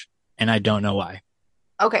crash. And I don't know why.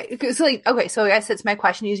 Okay. So I guess it's my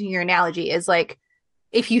question using your analogy is like,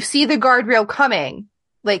 if you see the guardrail coming,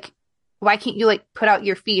 like, why can't you like put out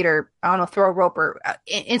your feet or I don't know, throw a rope or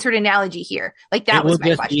insert analogy here? Like that was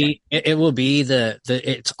my question. It will be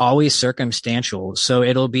it's always circumstantial. So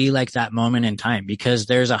it'll be like that moment in time, because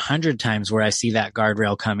there's 100 times where I see that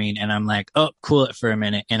guardrail coming and I'm like, oh, cool it for a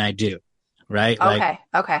minute. And I do. Right. Okay.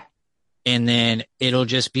 Okay. and then it'll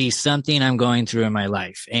just be something I'm going through in my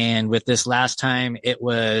life. And with this last time, it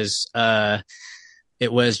was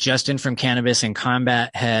Justin from Cannabis and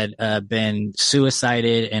Combat had been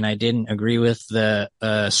suicided, and I didn't agree with the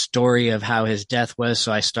story of how his death was.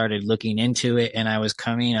 So I started looking into it, and I was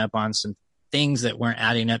coming up on some things that weren't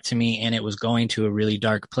adding up to me, and it was going to a really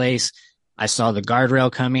dark place. I saw the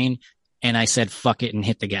guardrail coming, and I said, fuck it, and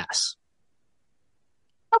hit the gas.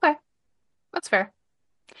 Okay. That's fair.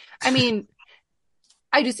 I mean,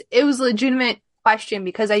 it was a legitimate question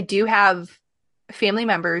because I do have family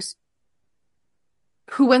members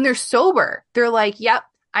who, when they're sober, they're like, yep,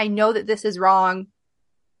 I know that this is wrong.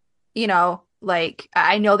 You know, like,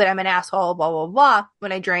 I know that I'm an asshole, blah, blah, blah,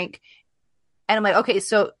 when I drink. And I'm like, okay,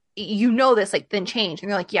 so you know this, like, then change.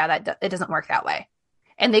 And they're like, yeah, it doesn't work that way.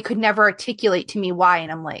 And they could never articulate to me why.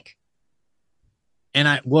 And I'm like, and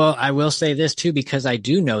I will say this too, because I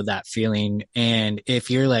do know that feeling. And if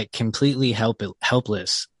you're like completely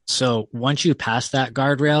helpless, so once you pass that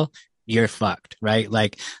guardrail, you're fucked, right?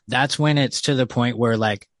 Like that's when it's to the point where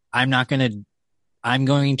like, I'm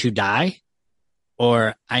going to die,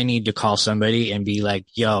 or I need to call somebody and be like,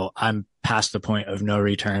 yo, I'm past the point of no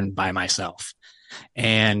return by myself.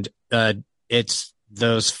 And, it's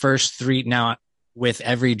those first three. Now with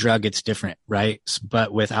every drug, it's different, right?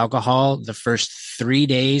 But with alcohol, the first 3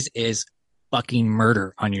 days is fucking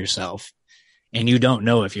murder on yourself. And you don't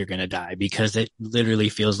know if you're going to die because it literally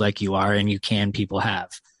feels like you are, and people have.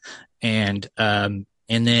 And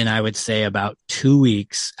then I would say about 2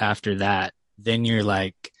 weeks after that, then you're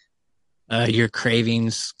like, your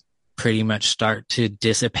cravings pretty much start to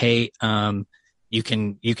dissipate. You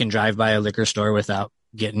can drive by a liquor store without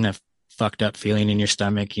getting a fucked up feeling in your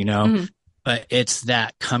stomach, you know, mm-hmm. But it's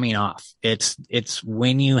that coming off. It's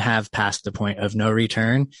when you have passed the point of no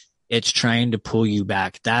return, it's trying to pull you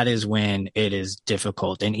back. That is when it is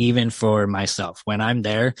difficult. And even for myself, when I'm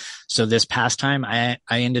there. So this past time I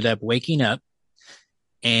ended up waking up,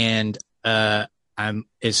 and, as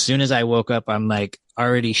soon as I woke up, I'm like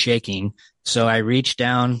already shaking. So I reached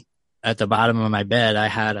down at the bottom of my bed. I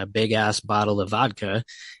had a big ass bottle of vodka,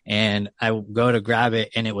 and I go to grab it,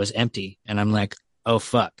 and it was empty. And I'm like, oh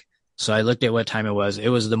fuck. So I looked at what time it was. It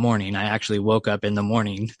was the morning. I actually woke up in the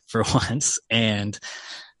morning for once. And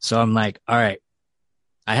so I'm like, all right,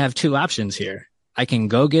 I have two options here. I can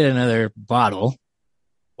go get another bottle,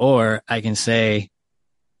 or I can say,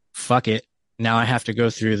 fuck it. Now I have to go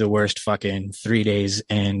through the worst fucking 3 days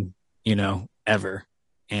and, ever.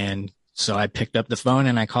 And so I picked up the phone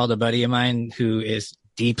and I called a buddy of mine who is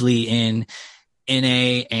deeply in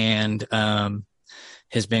NA and,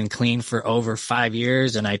 has been clean for over 5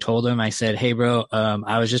 years. And I told him, I said, hey bro,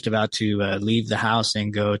 I was just about to leave the house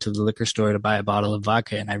and go to the liquor store to buy a bottle of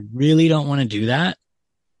vodka, and I really don't want to do that.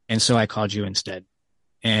 And so I called you instead.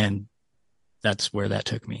 And that's where that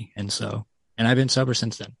took me. And I've been sober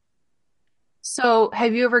since then. So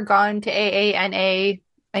have you ever gone to AA, NA,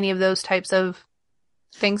 any of those types of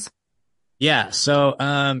things? Yeah.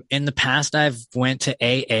 So, in the past, I've went to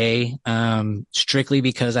AA, strictly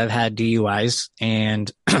because I've had DUIs,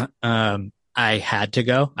 and, I had to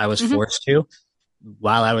go. I was forced to.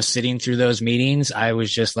 While I was sitting through those meetings, I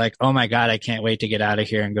was just like, oh my God, I can't wait to get out of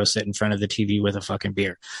here and go sit in front of the TV with a fucking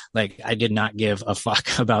beer. Like, I did not give a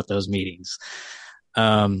fuck about those meetings.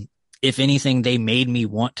 If anything, they made me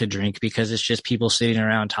want to drink because it's just people sitting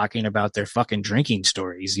around talking about their fucking drinking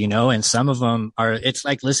stories, and some of them it's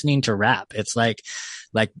like listening to rap. It's like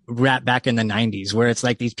rap back in the 90s, where it's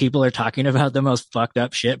like these people are talking about the most fucked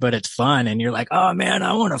up shit, but it's fun. And you're like, oh man,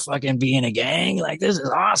 I want to fucking be in a gang. Like, this is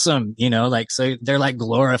awesome. So they're like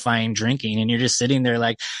glorifying drinking, and you're just sitting there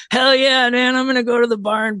like, hell yeah, man, I'm going to go to the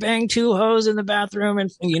bar and bang 2 hoes in the bathroom and,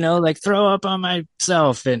 like throw up on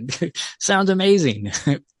myself, and sounds amazing.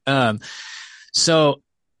 So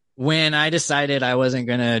when I decided I wasn't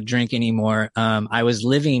going to drink anymore, I was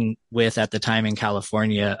living with, at the time in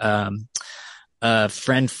California, a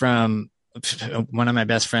friend from one of my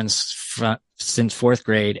best friends since 4th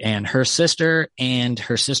grade, and her sister and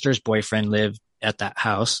her sister's boyfriend live at that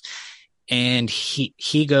house. And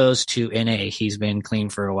he goes to NA. He's been clean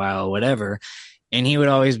for a while, whatever. And he would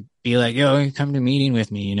always be like, yo, come to a meeting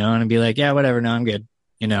with me, and I'd be like, yeah, whatever. No, I'm good.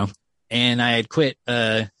 And I had quit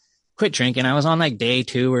drinking. I was on like day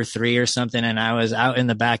 2 or 3 or something. And I was out in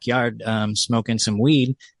the backyard, smoking some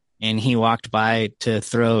weed, and he walked by to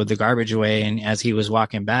throw the garbage away. And as he was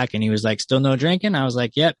walking back, and he was like, still no drinking? I was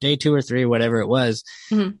like, yep, day 2 or 3, whatever it was.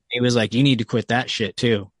 Mm-hmm. He was like, you need to quit that shit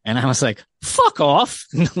too. And I was like, fuck off.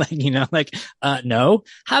 No,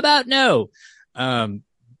 how about no?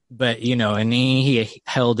 But and he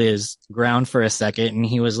held his ground for a second, and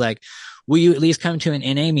he was like, will you at least come to an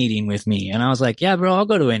NA meeting with me? And I was like, yeah, bro, I'll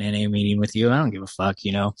go to an NA meeting with you. I don't give a fuck,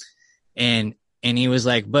 you know? And he was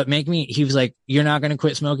like, he was like, you're not going to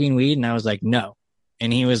quit smoking weed? And I was like, no.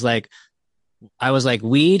 And he was like, I was like,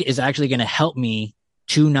 weed is actually going to help me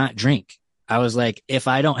to not drink. I was like, if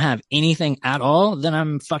I don't have anything at all, then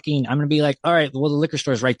I'm going to be like, all right, well, the liquor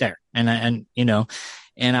store is right there. And you know,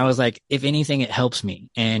 and I was like, if anything, it helps me.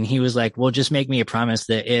 And he was like, well, just make me a promise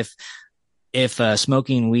that if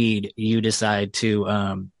smoking weed, you decide to,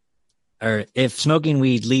 or if smoking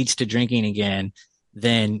weed leads to drinking again,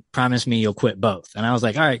 then promise me you'll quit both. And I was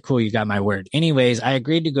like, all right, cool. You got my word. Anyways, I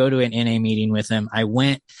agreed to go to an NA meeting with him. I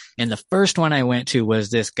went, and the first one I went to was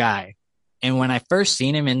this guy. And when I first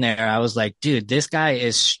seen him in there, I was like, dude, this guy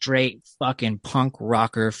is straight fucking punk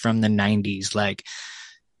rocker from the 90s. Like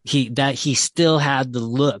he still had the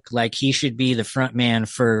look like he should be the front man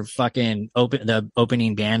for fucking the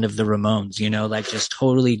opening band of the Ramones, you know, like just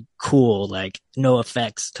totally cool, like no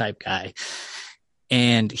effects type guy.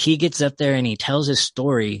 And he gets up there and he tells his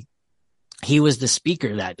story. He was the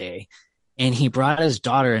speaker that day, and he brought his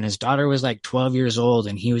daughter, and his daughter was like 12 years old.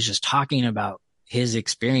 And he was just talking about his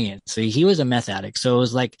experience. So he was a meth addict. So it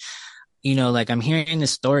was like, you know, like I'm hearing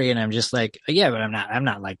this story and I'm just like, yeah, but I'm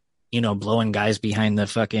not like, you know, blowing guys behind the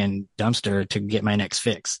fucking dumpster to get my next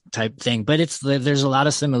fix type thing. But there's a lot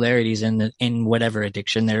of similarities in whatever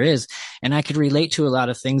addiction there is. And I could relate to a lot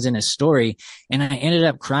of things in his story. And I ended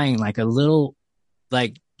up crying like a little,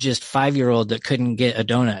 like just 5-year-old that couldn't get a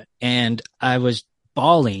donut. And I was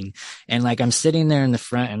bawling, and like, I'm sitting there in the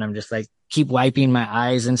front and I'm just like, keep wiping my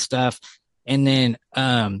eyes and stuff. And then,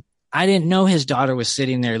 I didn't know his daughter was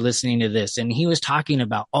sitting there listening to this, and he was talking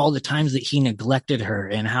about all the times that he neglected her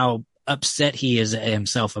and how upset he is at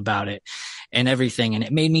himself about it and everything. And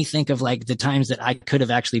it made me think of like the times that I could have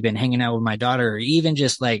actually been hanging out with my daughter, or even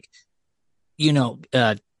just like, you know,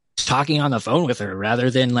 talking on the phone with her rather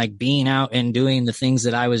than like being out and doing the things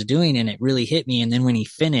that I was doing. And it really hit me. And then when he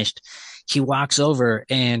finished, he walks over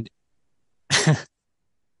and,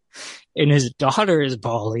 and his daughter is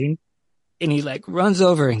bawling. And he like runs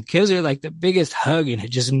over and gives her like the biggest hug, and it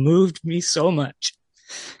just moved me so much.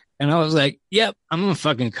 And I was like, yep, I'm going to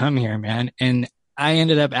fucking come here, man. And I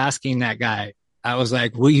ended up asking that guy, I was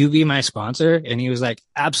like, will you be my sponsor? And he was like,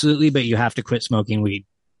 absolutely, but you have to quit smoking weed.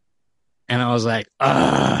 And I was like,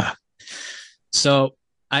 ah. So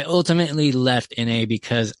I ultimately left NA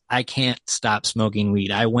because I can't stop smoking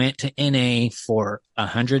weed. I went to NA for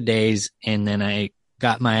 100 days, and then I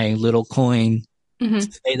got my little coin to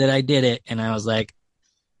say that I did it. And I was like,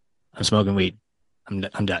 I'm smoking weed. I'm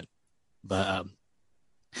done. But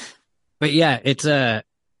yeah, it's and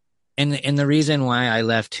the reason why I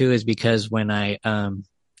left too is because when I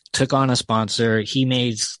took on a sponsor, he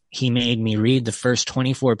made me read the first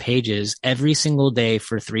 24 pages every single day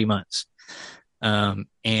for 3 months. And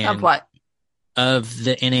of what? Of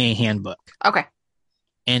the NA handbook. Okay.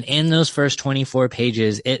 And in those first 24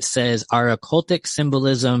 pages, it says our occultic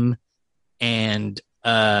symbolism and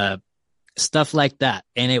stuff like that.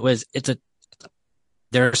 And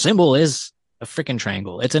their symbol is a freaking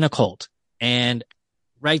triangle. It's an occult. And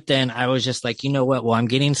right then I was just like, you know what? Well, I'm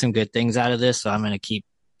getting some good things out of this, so I'm going to keep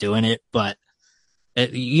doing it. But,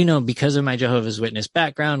 you know, because of my Jehovah's Witness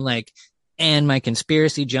background, like, and my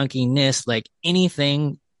conspiracy junkiness, like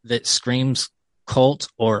anything that screams cult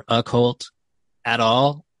or occult at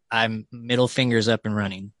all, I'm middle fingers up and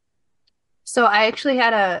running. So I actually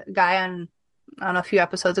had a guy on a few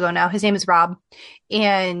episodes ago now. His name is Rob.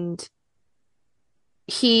 And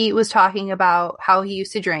he was talking about how he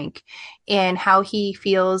used to drink and how he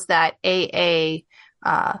feels that AA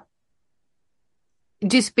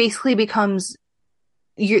just basically becomes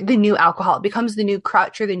the new alcohol. It becomes the new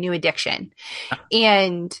crutch or the new addiction.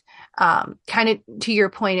 And kind of to your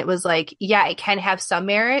point, it was like, yeah, it can have some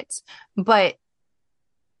merits, but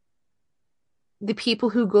the people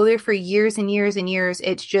who go there for years and years and years,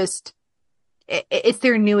 it's just, it's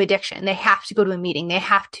their new addiction. They have to go to a meeting. They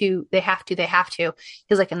have to.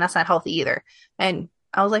 He's like, and that's not healthy either. And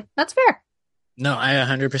I was like, that's fair. No, I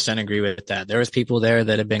 100% agree with that. There was people there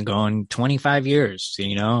that have been going 25 years,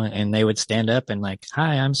 you know, and they would stand up and like,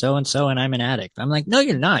 hi, I'm so-and-so and I'm an addict. I'm like, no,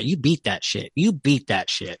 you're not. You beat that shit.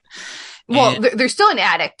 Well, they're still an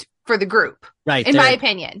addict for the group. Right. In my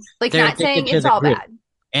opinion, like not saying it's all group. bad.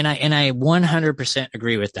 And I 100%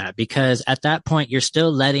 agree with that, because at that point, you're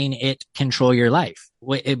still letting it control your life.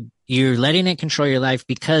 You're letting it control your life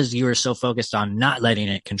because you are so focused on not letting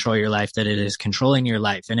it control your life that it is controlling your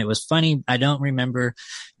life. And it was funny. I don't remember.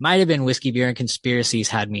 Might have been Whiskey, Beer, and Conspiracies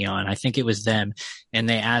had me on. I think it was them. And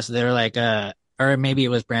they're like, or maybe it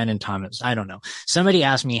was Brandon Thomas. I don't know. Somebody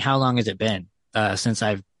asked me, how long has it been since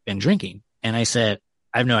I've been drinking? And I said,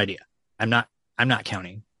 I have no idea. I'm not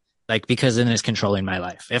counting, like, because then it's controlling my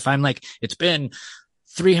life. If I'm like, it's been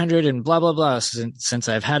 300 and blah, blah, blah since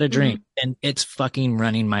I've had a drink, and it's fucking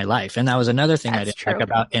running my life. And that was another thing I didn't like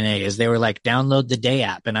about NA is they were like, download the day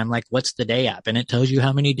app. And I'm like, what's the day app? And it tells you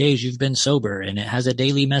how many days you've been sober, and it has a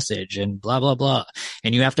daily message and blah, blah, blah.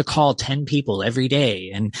 And you have to call 10 people every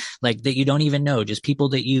day, and like that you don't even know, just people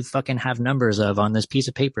that you fucking have numbers of on this piece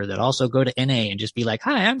of paper that also go to NA, and just be like,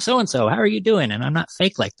 hi, I'm so-and-so. How are you doing? And I'm not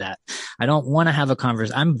fake like that. I don't want to have a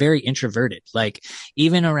conversation. I'm very introverted. Like,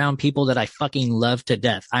 even around people that I fucking love to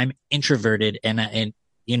death, I'm introverted, and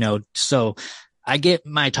you know, so I get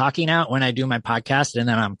my talking out when I do my podcast, and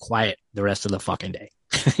then I'm quiet the rest of the fucking day.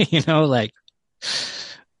 You know, like,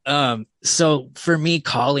 so for me,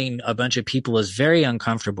 calling a bunch of people is very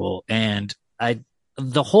uncomfortable, and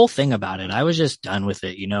the whole thing about it, I was just done with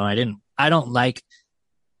it. You know, I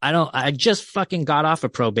just fucking got off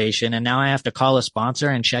of probation, and now I have to call a sponsor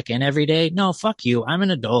and check in every day. No, fuck you. I'm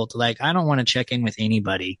an adult. Like, I don't want to check in with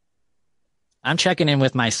anybody. I'm checking in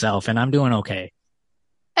with myself, and I'm doing okay.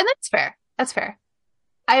 And that's fair. That's fair.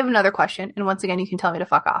 I have another question. And once again, you can tell me to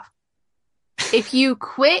fuck off. If you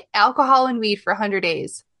quit alcohol and weed for 100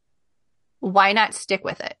 days, why not stick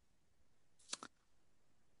with it?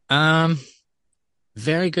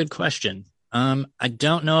 Very good question. I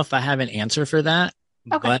don't know if I have an answer for that,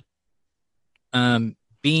 okay. But,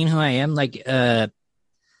 being who I am, like,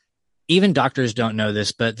 even doctors don't know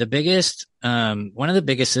this, but one of the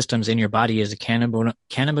biggest systems in your body is a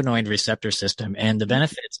cannabinoid receptor system. And the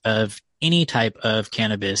benefits of any type of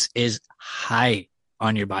cannabis is high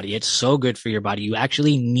on your body. It's so good for your body. You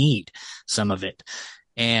actually need some of it.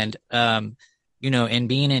 And, you know, and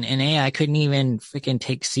being in NA, I couldn't even freaking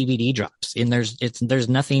take CBD drops, and there's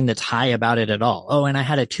nothing that's high about it at all. Oh, and I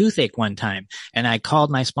had a toothache one time, and I called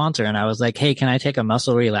my sponsor, and I was like, hey, can I take a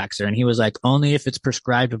muscle relaxer? And he was like, only if it's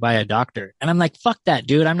prescribed by a doctor. And I'm like, fuck that,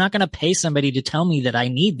 dude. I'm not going to pay somebody to tell me that I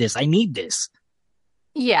need this. I need this.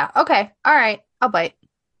 Yeah. Okay. All right. I'll bite.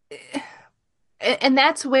 And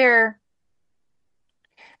that's where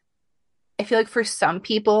I feel like for some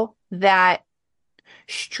people that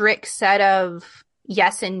strict set of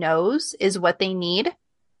yes and no's is what they need.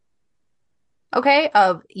 Okay.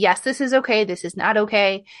 Of yes, this is okay. This is not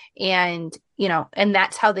okay. And, you know, and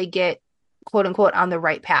that's how they get quote unquote on the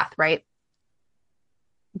right path. Right.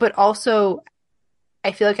 But also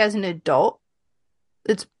I feel like as an adult,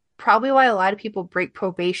 it's probably why a lot of people break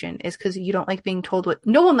probation is because you don't like being told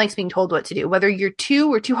no one likes being told what to do, whether you're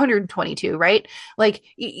 2 or 222, right? Like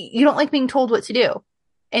you don't like being told what to do.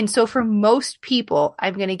 And so for most people,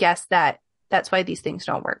 I'm going to guess that that's why these things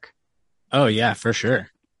don't work. Oh yeah, for sure.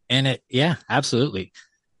 And yeah, absolutely.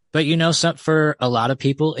 But you know, for a lot of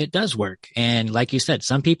people, it does work. And like you said,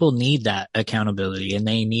 some people need that accountability, and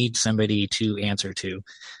they need somebody to answer to.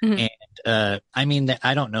 Mm-hmm. And, I mean,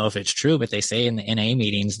 I don't know if it's true, but they say in the NA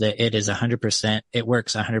meetings that it is 100%, it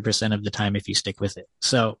works 100% of the time if you stick with it.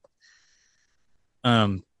 So,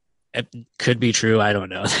 it could be true. I don't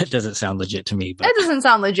know. That doesn't sound legit to me. But that doesn't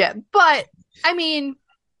sound legit. But I mean,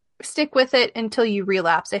 stick with it until you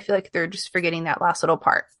relapse. I feel like they're just forgetting that last little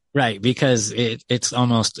part. Right. Because it's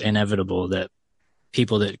almost inevitable that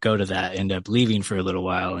people that go to that end up leaving for a little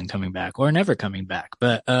while and coming back, or never coming back.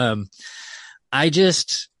 But I'm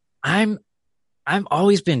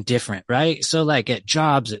always been different. Right. So like at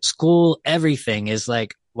jobs, at school, everything is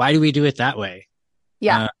like, why do we do it that way?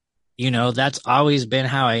 Yeah. You know, that's always been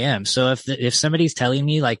how I am. So if somebody's telling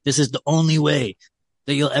me like, this is the only way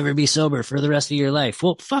that you'll ever be sober for the rest of your life.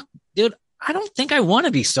 Well, fuck, dude, I don't think I want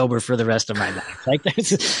to be sober for the rest of my life. Like,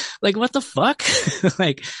 that's like, what the fuck?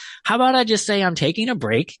 Like, how about I just say I'm taking a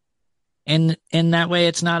break, and that way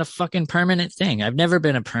it's not a fucking permanent thing. I've never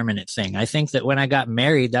been a permanent thing. I think that when I got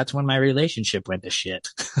married, that's when my relationship went to shit.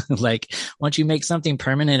 Like, once you make something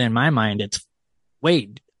permanent in my mind, it's,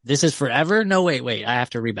 wait, this is forever? No, wait, I have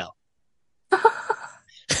to rebel.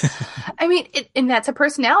 I mean, and that's a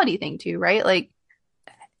personality thing too, right? Like,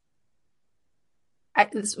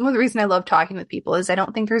 it's one of the reasons I love talking with people is I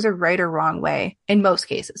don't think there's a right or wrong way in most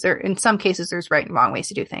cases, or in some cases there's right and wrong ways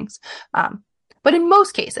to do things. But in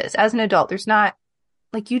most cases, as an adult, there's not,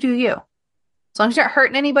 like, you do you. As long as you're not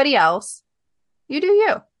hurting anybody else, you do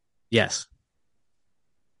you. Yes.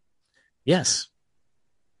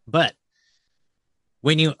 But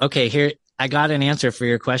here, I got an answer for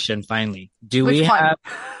your question finally. Which one?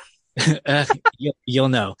 You'll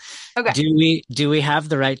know. Okay. Do we have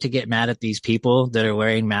the right to get mad at these people that are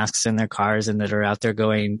wearing masks in their cars and that are out there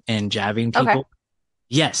going and jabbing people? Okay.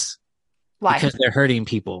 Yes. Why? Because they're hurting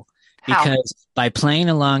people. How? Because by playing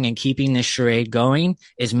along and keeping this charade going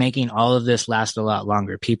is making all of this last a lot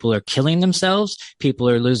longer. People are killing themselves. People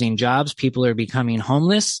are losing jobs. People are becoming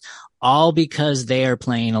homeless, all because they are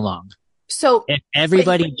playing along. So if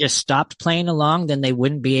everybody just stopped playing along, then they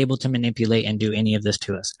wouldn't be able to manipulate and do any of this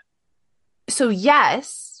to us. So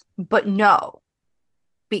yes, but no,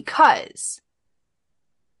 because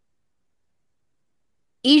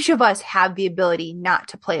each of us have the ability not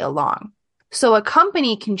to play along. So a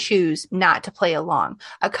company can choose not to play along.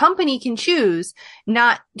 A company can choose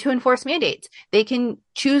not to enforce mandates. They can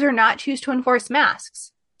choose or not choose to enforce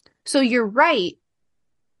masks. So you're right,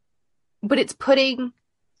 but it's putting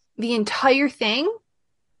the entire thing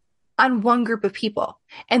on one group of people.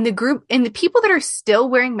 And the people that are still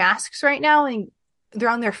wearing masks right now, and they're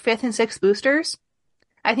on their 5th and 6th boosters.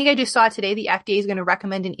 I think I just saw today the FDA is going to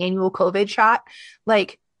recommend an annual COVID shot.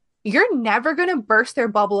 Like, you're never going to burst their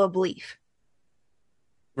bubble of belief.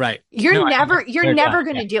 Right. You're never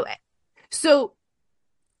going to do it. So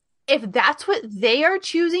if that's what they are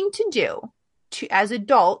choosing to do as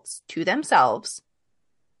adults to themselves,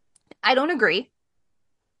 I don't agree,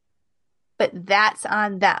 but that's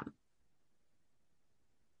on them.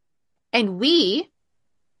 And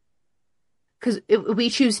because we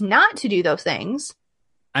choose not to do those things.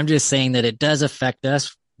 I'm just saying that it does affect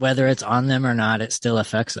us, whether it's on them or not, it still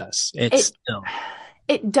affects us.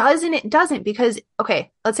 It does and it doesn't, because,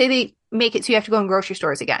 okay, let's say they make it so you have to go in grocery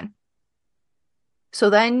stores again. So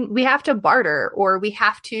then we have to barter, or we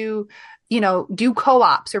have to, do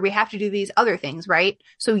co-ops, or we have to do these other things, right?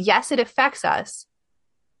 So yes, it affects us.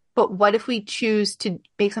 But what if we choose to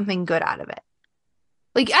make something good out of it?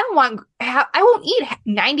 Like, I won't eat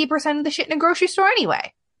 90% of the shit in a grocery store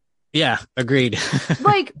anyway. Yeah, agreed.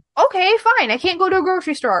 Like, okay, fine. I can't go to a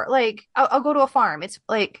grocery store. Like, I'll go to a farm. It's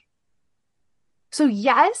like, so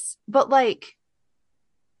yes, but like,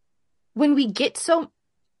 when we get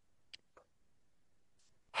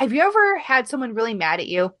have you ever had someone really mad at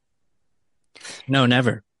you? No,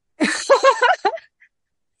 never.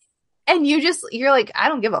 And you're like, I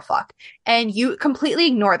don't give a fuck. And you completely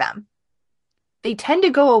ignore them. They tend to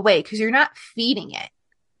go away because you're not feeding it.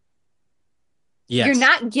 Yes. You're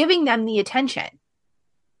not giving them the attention.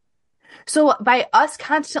 So by us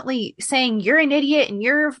constantly saying you're an idiot and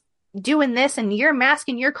you're doing this and you're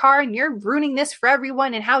masking your car and you're ruining this for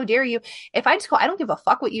everyone and how dare you, if I just go, I don't give a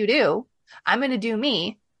fuck what you do, I'm going to do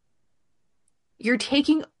me. You're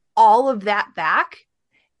taking all of that back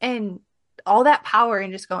and all that power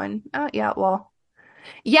and just going, oh yeah, well,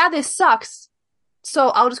 yeah, this sucks. So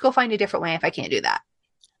I'll just go find a different way if I can't do that.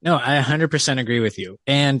 No, I 100% agree with you.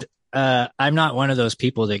 And I'm not one of those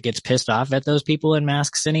people that gets pissed off at those people in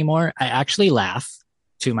masks anymore. I actually laugh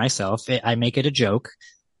to myself. I make it a joke,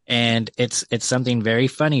 and it's something very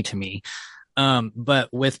funny to me. But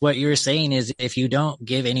with what you're saying is, if you don't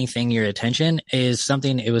give anything your attention, is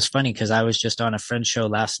something. It was funny because I was just on a friend's show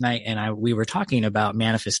last night, and we were talking about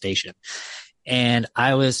manifestation. And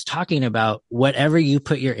I was talking about whatever you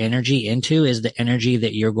put your energy into is the energy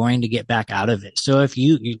that you're going to get back out of it. So if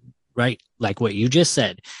you right, like what you just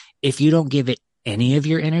said, if you don't give it any of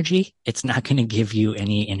your energy, it's not going to give you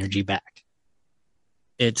any energy back.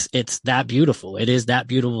 It's that beautiful. It is that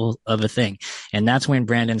beautiful of a thing. And that's when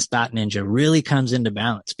Brandon's Thought Ninja really comes into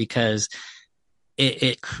balance, because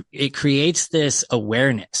it creates this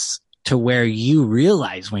awareness to where you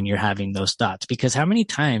realize when you're having those thoughts. Because how many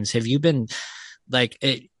times have you been like,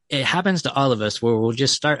 it happens to all of us where we'll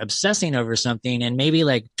just start obsessing over something, and maybe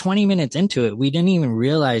like 20 minutes into it, we didn't even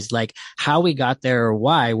realize like how we got there or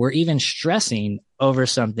why we're even stressing over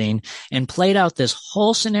something, and played out this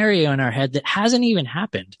whole scenario in our head that hasn't even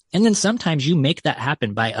happened. And then sometimes you make that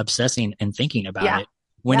happen by obsessing and thinking about it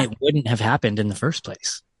when it wouldn't have happened in the first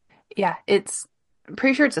place. Yeah. I'm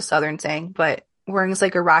pretty sure it's a Southern saying, but worrying's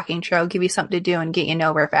like a rocking chair. I'll give you something to do and get you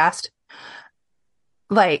nowhere fast.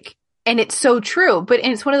 Like, and it's so true, but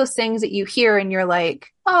it's one of those things that you hear and you're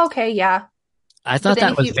like, oh, okay, yeah. I thought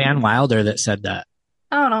that was Van Wilder that said that.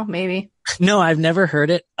 I don't know, maybe. No, I've never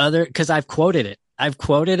heard it because I've quoted it. I've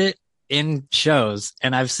quoted it in shows,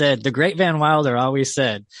 and I've said, the great Van Wilder always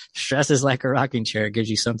said, stress is like a rocking chair. It gives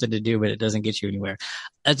you something to do, but it doesn't get you anywhere.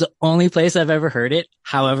 That's the only place I've ever heard it.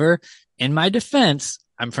 However, in my defense,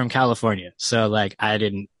 I'm from California. So like I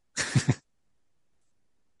didn't.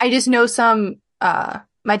 I just know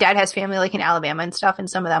my dad has family like in Alabama and stuff, and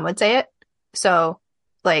some of them would say it. So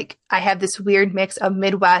like I have this weird mix of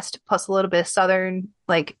Midwest plus a little bit of Southern,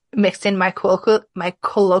 like mixed in my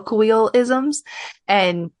colloquialisms,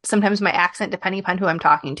 and sometimes my accent depending upon who I'm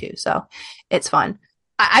talking to. So it's fun.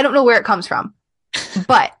 I don't know where it comes from,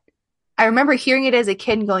 but I remember hearing it as a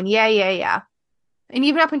kid and going, yeah. And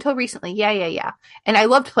even up until recently, yeah. And I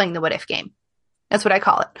loved playing the what if game. That's what I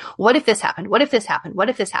call it. What if this happened? What if this happened? What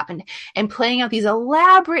if this happened? And playing out these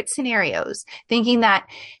elaborate scenarios, thinking that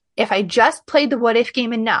if I just played the what if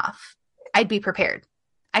game enough, I'd be prepared.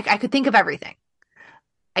 I could think of everything.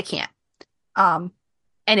 I can't. And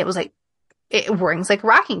it was like, it rings like a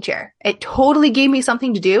rocking chair. It totally gave me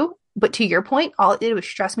something to do. But to your point, all it did was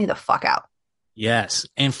stress me the fuck out. Yes.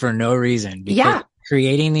 And for no reason. Because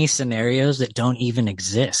creating these scenarios that don't even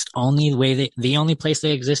exist. The only place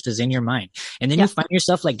they exist is in your mind. And then you find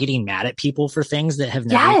yourself like getting mad at people for things that have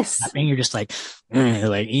never happened. You're just like,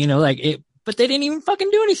 like, you know, like it, but they didn't even fucking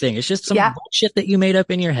do anything. It's just some bullshit that you made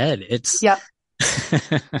up in your head. It's,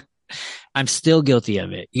 I'm still guilty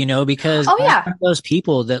of it, you know, because I'm one of those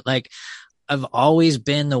people that like, I've always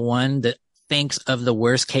been the one that thinks of the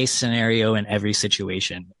worst case scenario in every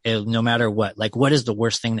situation, no matter what. Like, what is the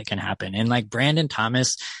worst thing that can happen? And like Brandon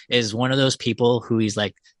Thomas is one of those people who he's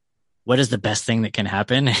like, what is the best thing that can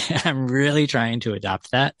happen? I'm really trying to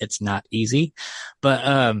adopt that. It's not easy,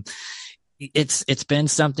 but it's been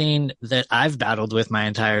something that I've battled with my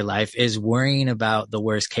entire life, is worrying about the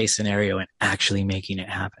worst case scenario and actually making it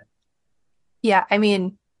happen. Yeah, I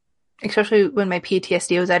mean, especially when my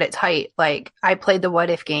PTSD was at its height, like I played the what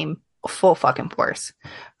if game full fucking force.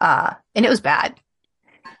 And it was bad.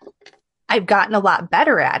 I've gotten a lot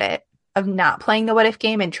better at it, of not playing the what if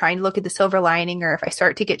game and trying to look at the silver lining, or if I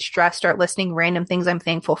start to get stressed, start listing random things I'm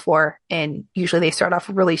thankful for. And usually they start off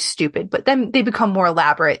really stupid, but then they become more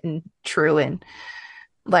elaborate and true. And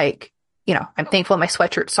like, you know, I'm thankful my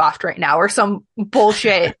sweatshirt's soft right now, or some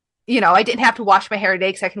bullshit, you know, I didn't have to wash my hair today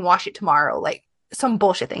because I can wash it tomorrow, like some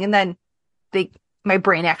bullshit thing. And then my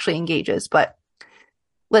brain actually engages. But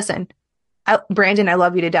listen, Brandon, I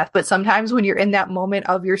love you to death, but sometimes when you're in that moment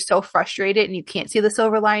of you're so frustrated and you can't see the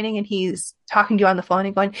silver lining, and he's talking to you on the phone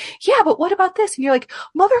and going, yeah, but what about this? And you're like,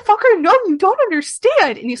 motherfucker, no, you don't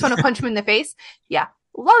understand. And you just want to punch him in the face. Yeah,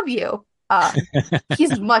 love you.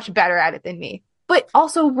 He's much better at it than me. But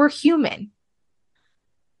also, we're human.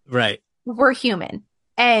 Right. We're human.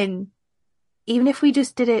 And even if we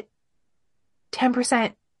just did it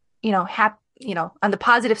 10%, you know, on the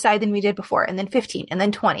positive side than we did before, and then 15, and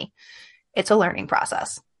then 20, it's a learning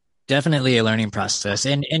process. Definitely a learning process.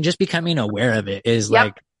 And just becoming aware of it is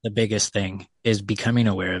like the biggest thing, is becoming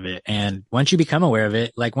aware of it. And once you become aware of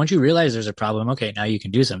it, like once you realize there's a problem, okay, now you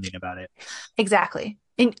can do something about it. Exactly.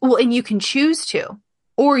 And you can choose to,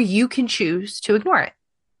 or you can choose to ignore it.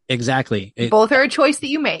 Exactly. Both are a choice that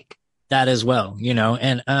you make. That as well, you know.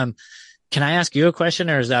 And can I ask you a question,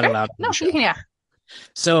 or is that allowed? No, you can. Yeah.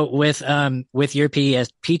 So with your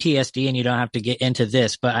PTSD, and you don't have to get into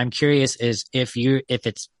this, but I'm curious is if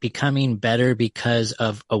it's becoming better because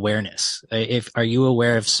of awareness. Are you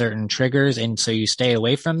aware of certain triggers and so you stay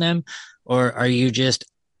away from them, or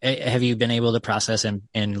have you been able to process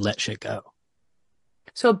and let shit go?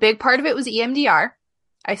 So a big part of it was EMDR.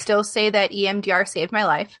 I still say that EMDR saved my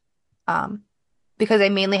life, because I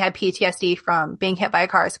mainly had PTSD from being hit by a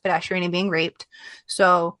car as a pedestrian and being raped.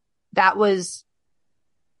 So that was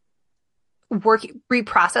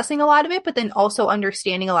reprocessing a lot of it, but then also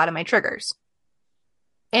understanding a lot of my triggers.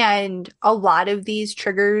 And a lot of these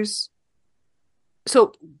triggers.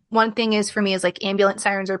 So one thing is for me is like ambulance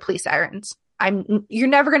sirens or police sirens. You're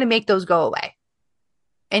never going to make those go away.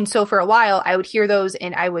 And so for a while I would hear those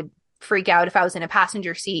and I would freak out if I was in a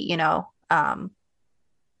passenger seat, you know.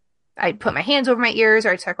 I'd put my hands over my ears,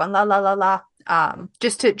 or I'd start going la la la la,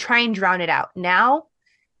 just to try and drown it out. Now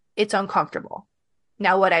it's uncomfortable.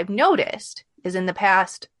 Now, what I've noticed is in the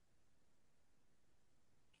past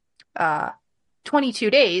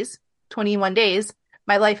 21 days,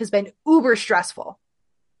 my life has been uber stressful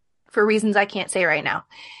for reasons I can't say right now.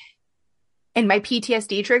 And my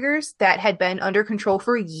PTSD triggers that had been under control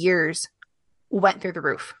for years went through the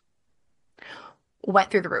roof.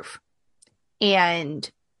 And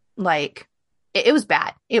like, it was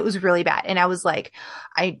bad. It was really bad. And I was like,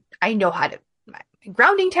 I know how to,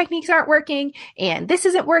 grounding techniques aren't working, and this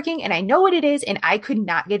isn't working, and I know what it is, and I could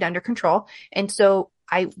not get under control. And so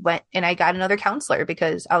I went and I got another counselor,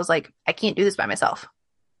 because I was like, I can't do this by myself.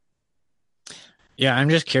 Yeah, I'm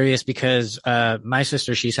just curious because my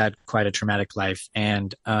sister, she's had quite a traumatic life,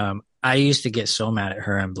 and I used to get so mad at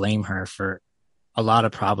her and blame her for a lot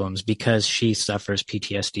of problems because she suffers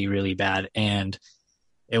PTSD really bad. And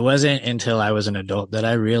it wasn't until I was an adult that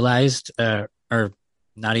I realized, or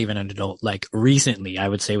not even an adult, like recently, I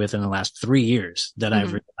would say within the last 3 years, that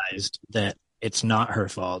I've realized that it's not her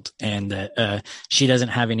fault, and that she doesn't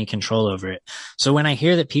have any control over it. So when I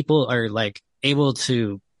hear that people are like able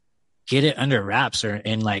to get it under wraps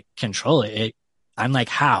and like control it, I'm like,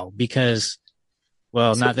 how? Because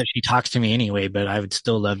Well, So not that she talks to me anyway, but I would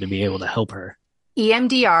still love to be able to help her.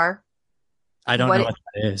 EMDR, I don't know what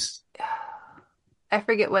that is. I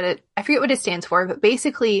forget what it stands for, but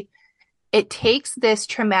basically it takes this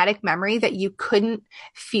traumatic memory that you couldn't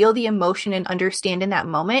feel the emotion and understand in that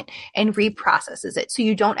moment and reprocesses it. So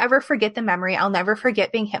you don't ever forget the memory. I'll never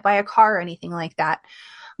forget being hit by a car or anything like that.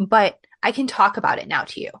 But I can talk about it now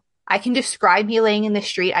to you. I can describe me laying in the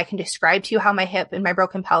street. I can describe to you how my hip and my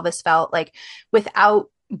broken pelvis felt like without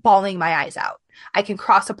bawling my eyes out. I can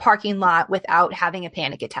cross a parking lot without having a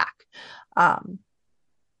panic attack.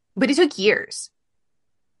 But it took years.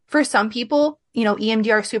 For some people,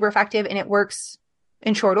 EMDR is super effective and it works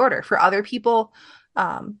in short order. For other people,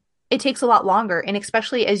 it takes a lot longer. And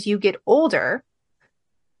especially as you get older,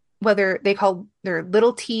 whether they call their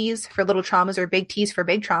little T's for little traumas or big T's for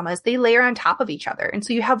big traumas, they layer on top of each other. And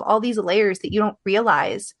so you have all these layers that you don't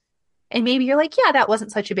realize. And maybe you're like, yeah, that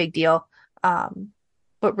wasn't such a big deal.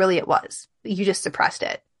 But really it was. You just suppressed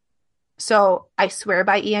it. So I swear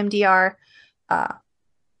by EMDR,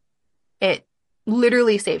 it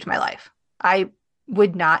literally saved my life. I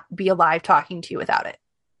would not be alive talking to you without it.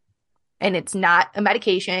 And it's not a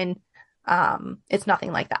medication. It's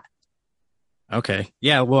nothing like that. Okay.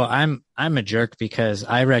 Yeah. Well, I'm a jerk because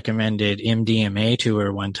I recommended MDMA to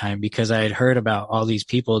her one time because I had heard about all these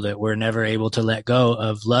people that were never able to let go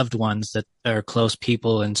of loved ones that are close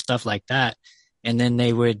people and stuff like that. And then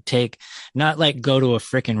they would not like go to a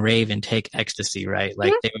freaking rave and take ecstasy, right?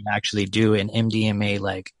 Like they would actually do an MDMA,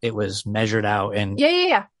 like it was measured out and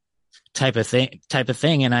yeah. type of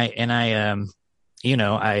thing. And I,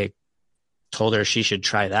 I told her she should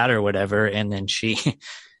try that or whatever. And then she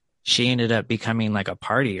ended up becoming like a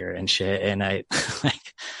partier and shit. And I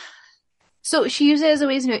like, so she used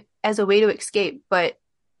it as a way to escape, but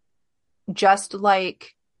just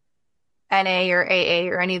like NA or AA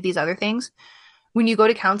or any of these other things, when you go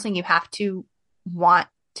to counseling, you have to want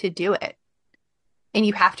to do it. And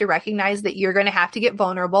you have to recognize that you're going to have to get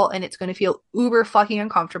vulnerable and it's going to feel uber fucking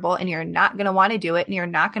uncomfortable and you're not going to want to do it and you're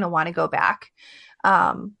not going to want to go back.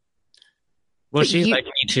 Well, she's like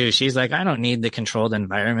me too. She's like, I don't need the controlled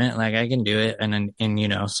environment. Like I can do it. And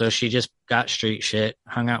so she just got street shit,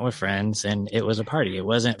 hung out with friends, and it was a party. It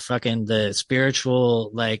wasn't fucking the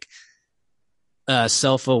spiritual, like,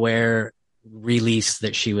 self-aware release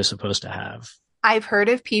that she was supposed to have. I've heard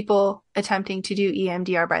of people attempting to do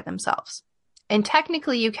EMDR by themselves. And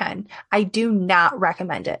technically you can. I do not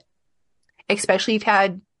recommend it. Especially if you've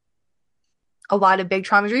had a lot of big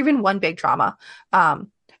traumas or even one big trauma.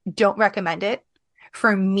 Don't recommend it.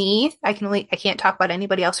 For me, I can't talk about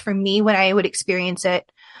anybody else. For me, when I would experience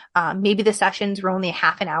it, maybe the sessions were only a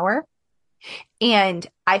half an hour and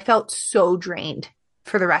I felt so drained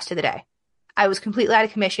for the rest of the day. I was completely out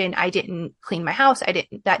of commission. I didn't clean my house.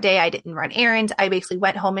 That day I didn't run errands. I basically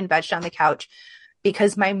went home and vegged on the couch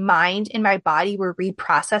because my mind and my body were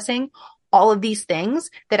reprocessing all of these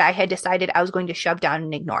things that I had decided I was going to shove down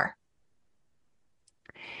and ignore.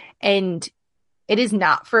 And it is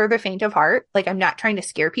not for the faint of heart. Like I'm not trying to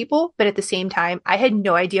scare people, but at the same time, I had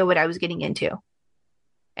no idea what I was getting into.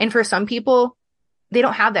 And for some people, they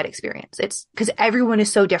don't have that experience. It's because everyone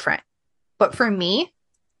is so different. But for me,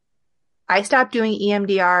 I stopped doing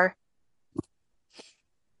EMDR.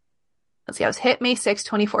 Let's see, I was hit May 6,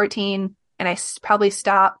 2014, and I probably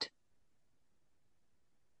stopped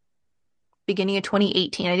beginning of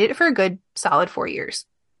 2018. I did it for a good solid 4 years.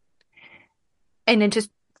 And then just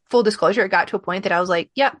full disclosure, it got to a point that I was like,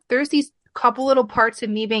 yep, there's these couple little parts of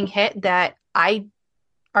me being hit that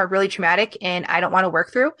are really traumatic and I don't want to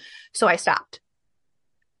work through. So I stopped.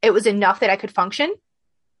 It was enough that I could function.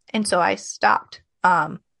 And so I stopped.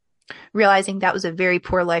 Realizing that was a very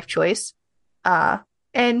poor life choice.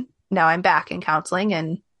 And now I'm back in counseling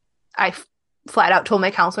and I flat out told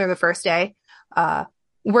my counselor the first day,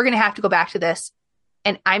 we're going to have to go back to this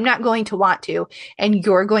and I'm not going to want to, and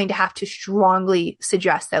you're going to have to strongly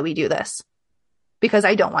suggest that we do this because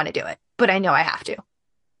I don't want to do it, but I know I have to.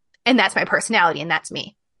 And that's my personality and that's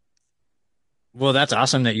me. Well, that's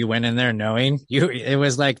awesome that you went in there knowing it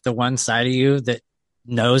was like the one side of you that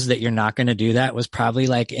knows that you're not going to do that was probably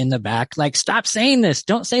like in the back, like, stop saying this.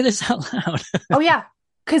 Don't say this out loud. Oh yeah.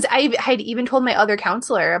 Cause I had even told my other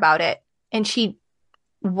counselor about it and she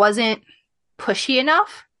wasn't pushy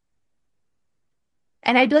enough.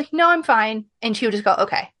 And I'd be like, no, I'm fine. And she would just go,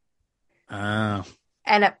 okay. Oh.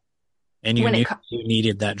 And you knew you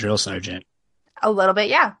needed that drill sergeant. A little bit.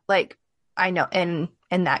 Yeah. Like I know. And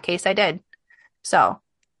in that case I did. So.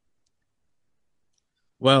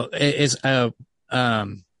 Well, is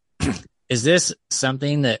this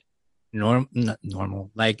something that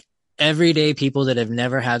normal, like everyday people that have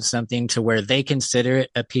never had something to where they consider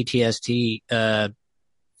it a PTSD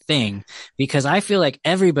thing, because I feel like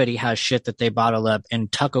everybody has shit that they bottle up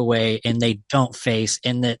and tuck away and they don't face,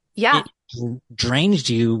 and that Yeah. it drains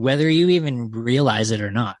you whether you even realize it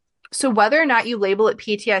or not. So whether or not you label it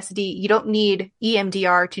PTSD, you don't need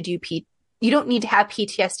EMDR to do you don't need to have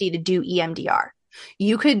PTSD to do EMDR.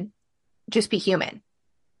 You could just be human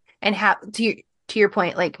and have, to your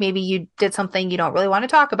point, like maybe you did something you don't really want to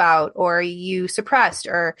talk about, or you suppressed,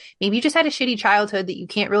 or maybe you just had a shitty childhood that you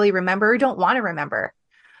can't really remember or don't want to remember.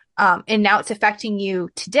 And now it's affecting you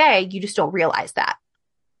today. You just don't realize that.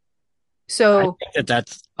 So I think that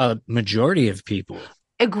that's a majority of people.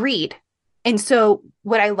 Agreed. And so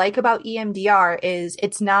what I like about EMDR is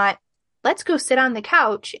it's not, let's go sit on the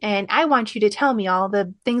couch and I want you to tell me all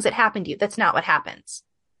the things that happened to you. That's not what happens.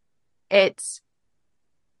 It's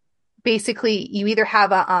basically you either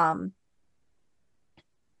have a, I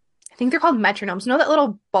think they're called metronomes. You know that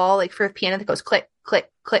little ball like for a piano that goes click, click,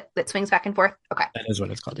 click that swings back and forth? Okay. That is what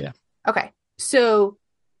it's called, yeah. Okay. So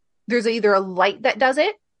there's either a light that does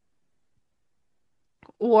it,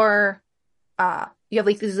 or you have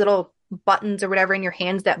like these little buttons or whatever in your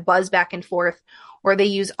hands that buzz back and forth, or they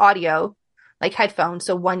use audio like headphones,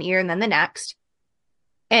 so one ear and then the next.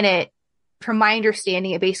 And it, from my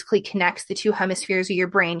understanding, it basically connects the two hemispheres of your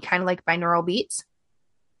brain, kind of like binaural beats.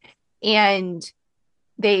 And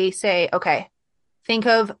they say, okay, think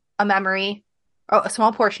of a memory, or a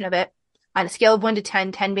small portion of it, on a scale of 1 to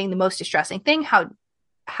 10, 10 being the most distressing thing.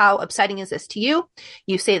 How upsetting is this to you?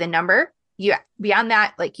 You say the number. You, beyond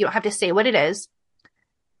that, like, you don't have to say what it is.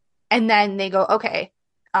 And then they go, okay,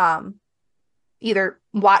 either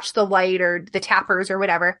watch the light or the tappers or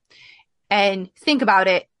whatever, and think about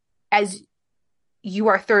it as you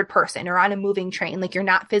are third person or on a moving train. Like, you're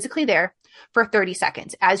not physically there for 30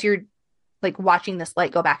 seconds as you're like watching this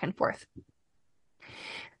light go back and forth.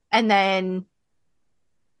 And then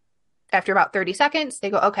after about 30 seconds, they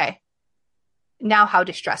go, okay, now how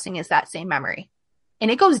distressing is that same memory? And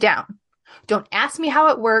it goes down. Don't ask me how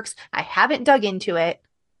it works. I haven't dug into it.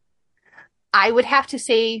 I would have to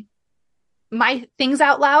say my things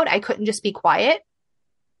out loud. I couldn't just be quiet.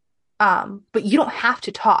 But you don't have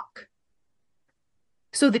to talk.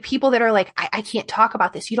 So the people that are like, I can't talk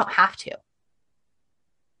about this, you don't have to.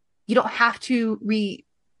 You don't have to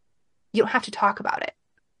talk about it.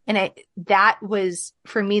 And that was,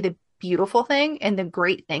 for me, the beautiful thing and the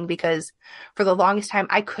great thing, because for the longest time,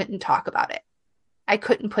 I couldn't talk about it. I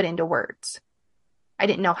couldn't put into words. I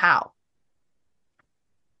didn't know how.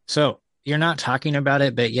 So you're not talking about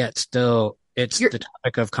it, but yet still it's the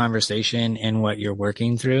topic of conversation and what you're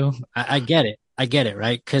working through. I get it. I get it,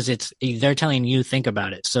 right? Because they're telling you, think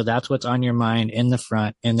about it. So that's what's on your mind in the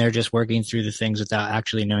front, and they're just working through the things without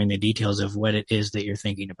actually knowing the details of what it is that you're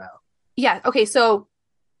thinking about. Yeah. Okay. So,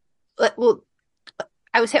 well,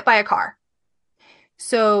 I was hit by a car.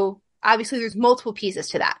 So obviously there's multiple pieces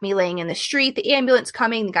to that. Me laying in the street, the ambulance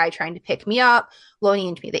coming, the guy trying to pick me up, loading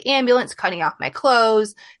into me the ambulance, cutting off my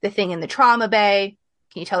clothes, the thing in the trauma bay.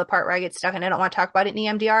 Can you tell the part where I get stuck and I don't want to talk about it in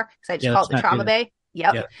EMDR? Because I just call it the trauma bay.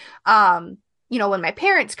 Yep. Yeah. When my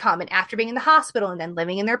parents come, and after being in the hospital and then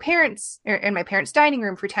living in their parents' or in my parents' dining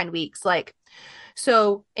room for 10 weeks, like,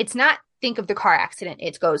 so it's not think of the car accident.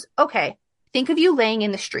 It goes, okay, think of you laying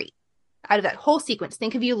in the street. Out of that whole sequence,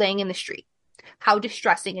 think of you laying in the street. How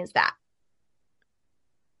distressing is that?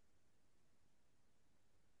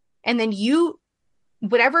 And then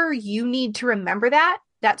whatever you need to remember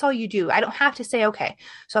that's all you do. I don't have to say, okay,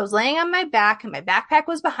 so I was laying on my back and my backpack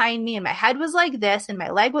was behind me and my head was like this and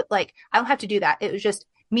my leg was like, I don't have to do that. It was just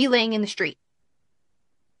me laying in the street.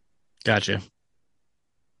 Gotcha.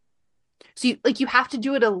 So you have to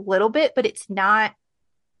do it a little bit, but it's not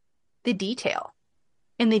the detail.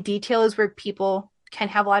 And the detail is where people can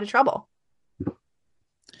have a lot of trouble.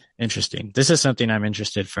 Interesting. This is something I'm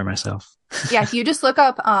interested for myself. Yeah. If you just look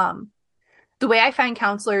up, the way I find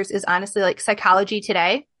counselors is honestly like Psychology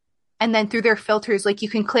Today. And then through their filters, like you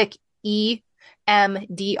can click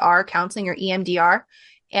EMDR counseling or EMDR.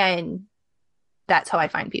 And that's how I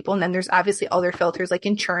find people. And then there's obviously other filters like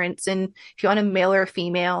insurance and if you want a male or a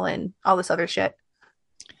female and all this other shit.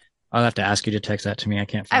 I'll have to ask you to text that to me. I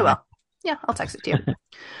can't find I will. it. Yeah, I'll text it to you. But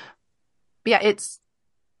yeah,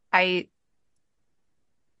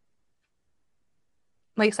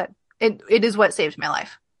 like I said, it is what saved my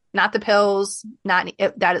life. Not the pills,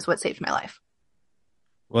 that is what saved my life.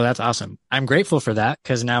 Well, that's awesome. I'm grateful for that,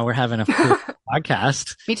 because now we're having a cool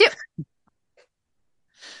podcast. Me too.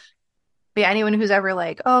 But yeah, anyone who's ever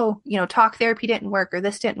like, oh, talk therapy didn't work or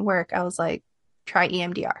this didn't work, I was like, try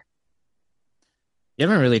EMDR. You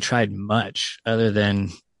haven't really tried much other than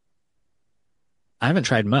I haven't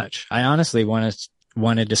tried much. I honestly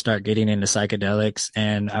wanted to start getting into psychedelics,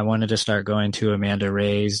 and I wanted to start going to Amanda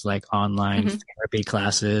Ray's like online therapy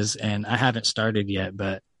classes, and I haven't started yet,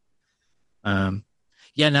 but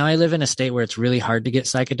yeah, now I live in a state where it's really hard to get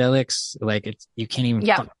psychedelics. Like you can't even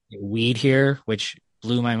Yeah. fucking get weed here, which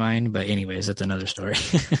blew my mind. But anyways, that's another story.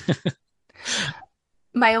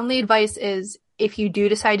 My only advice is if you do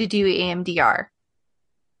decide to do EMDR,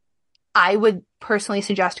 I would personally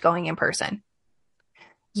suggest going in person.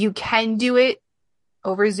 You can do it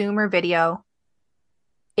over Zoom or video.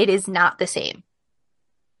 It is not the same.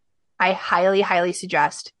 I highly, highly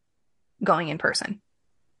suggest going in person.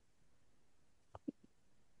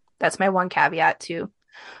 That's my one caveat to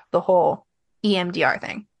the whole EMDR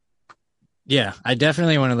thing. Yeah, I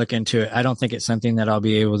definitely want to look into it. I don't think it's something that I'll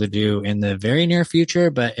be able to do in the very near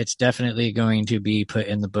future, but it's definitely going to be put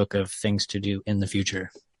in the book of things to do in the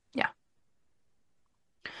future. Yeah.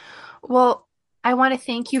 Well, I want to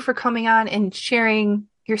thank you for coming on and sharing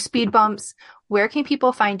your speed bumps. Where can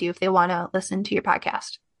people find you if they want to listen to your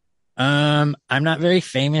podcast? I'm not very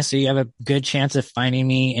famous, so you have a good chance of finding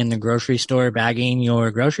me in the grocery store bagging your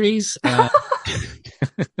groceries.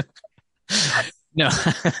 No,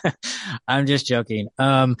 I'm just joking.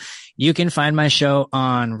 You can find my show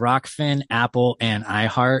on Rockfin, Apple, and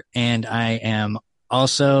iHeart, and I am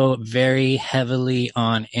also very heavily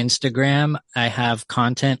on Instagram. I have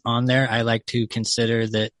content on there I like to consider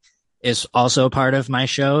that is also part of my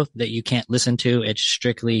show that you can't listen to. It's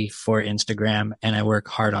strictly for Instagram, and I work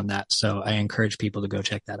hard on that. So I encourage people to go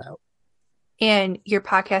check that out. And your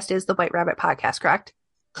podcast is the White Rabbit Podcast, correct?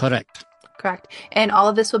 Correct. Correct. And all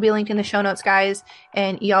of this will be linked in the show notes, guys,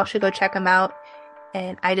 and y'all should go check them out.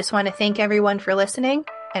 And I just want to thank everyone for listening,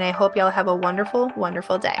 and I hope y'all have a wonderful,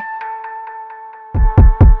 wonderful day.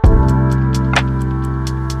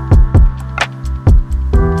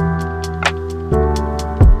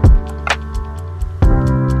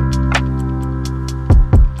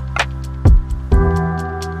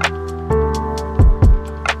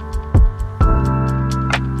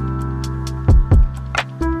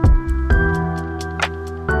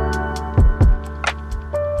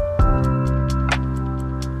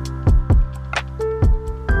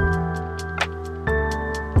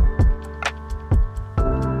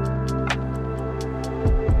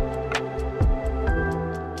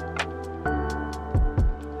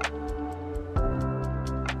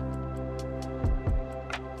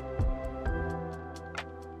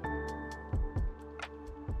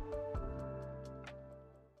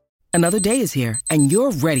 Another day is here, and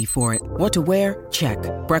you're ready for it. What to wear? Check.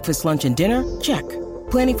 Breakfast, lunch, and dinner? Check.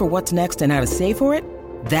 Planning for what's next and how to save for it?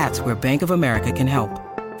 That's where Bank of America can help.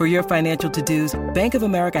 For your financial to-dos, Bank of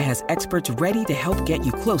America has experts ready to help get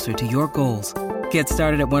you closer to your goals. Get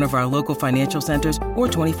started at one of our local financial centers or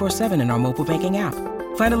 24/7 in our mobile banking app.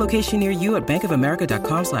 Find a location near you at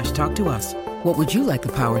bankofamerica.com/talktous. What would you like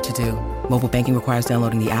the power to do? Mobile banking requires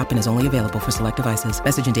downloading the app and is only available for select devices.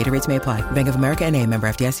 Message and data rates may apply. Bank of America NA, member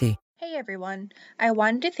FDIC. Hey everyone, I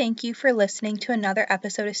wanted to thank you for listening to another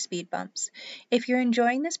episode of Speed Bumps. If you're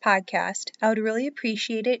enjoying this podcast, I would really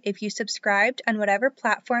appreciate it if you subscribed on whatever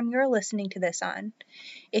platform you're listening to this on.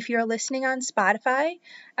 If you're listening on Spotify,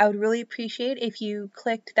 I would really appreciate if you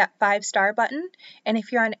clicked that 5-star button. And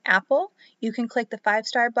if you're on Apple, you can click the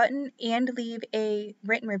 5-star button and leave a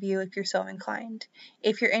written review if you're so inclined.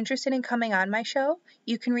 If you're interested in coming on my show,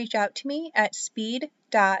 you can reach out to me at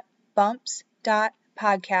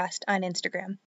speed.bumps.podcast on Instagram.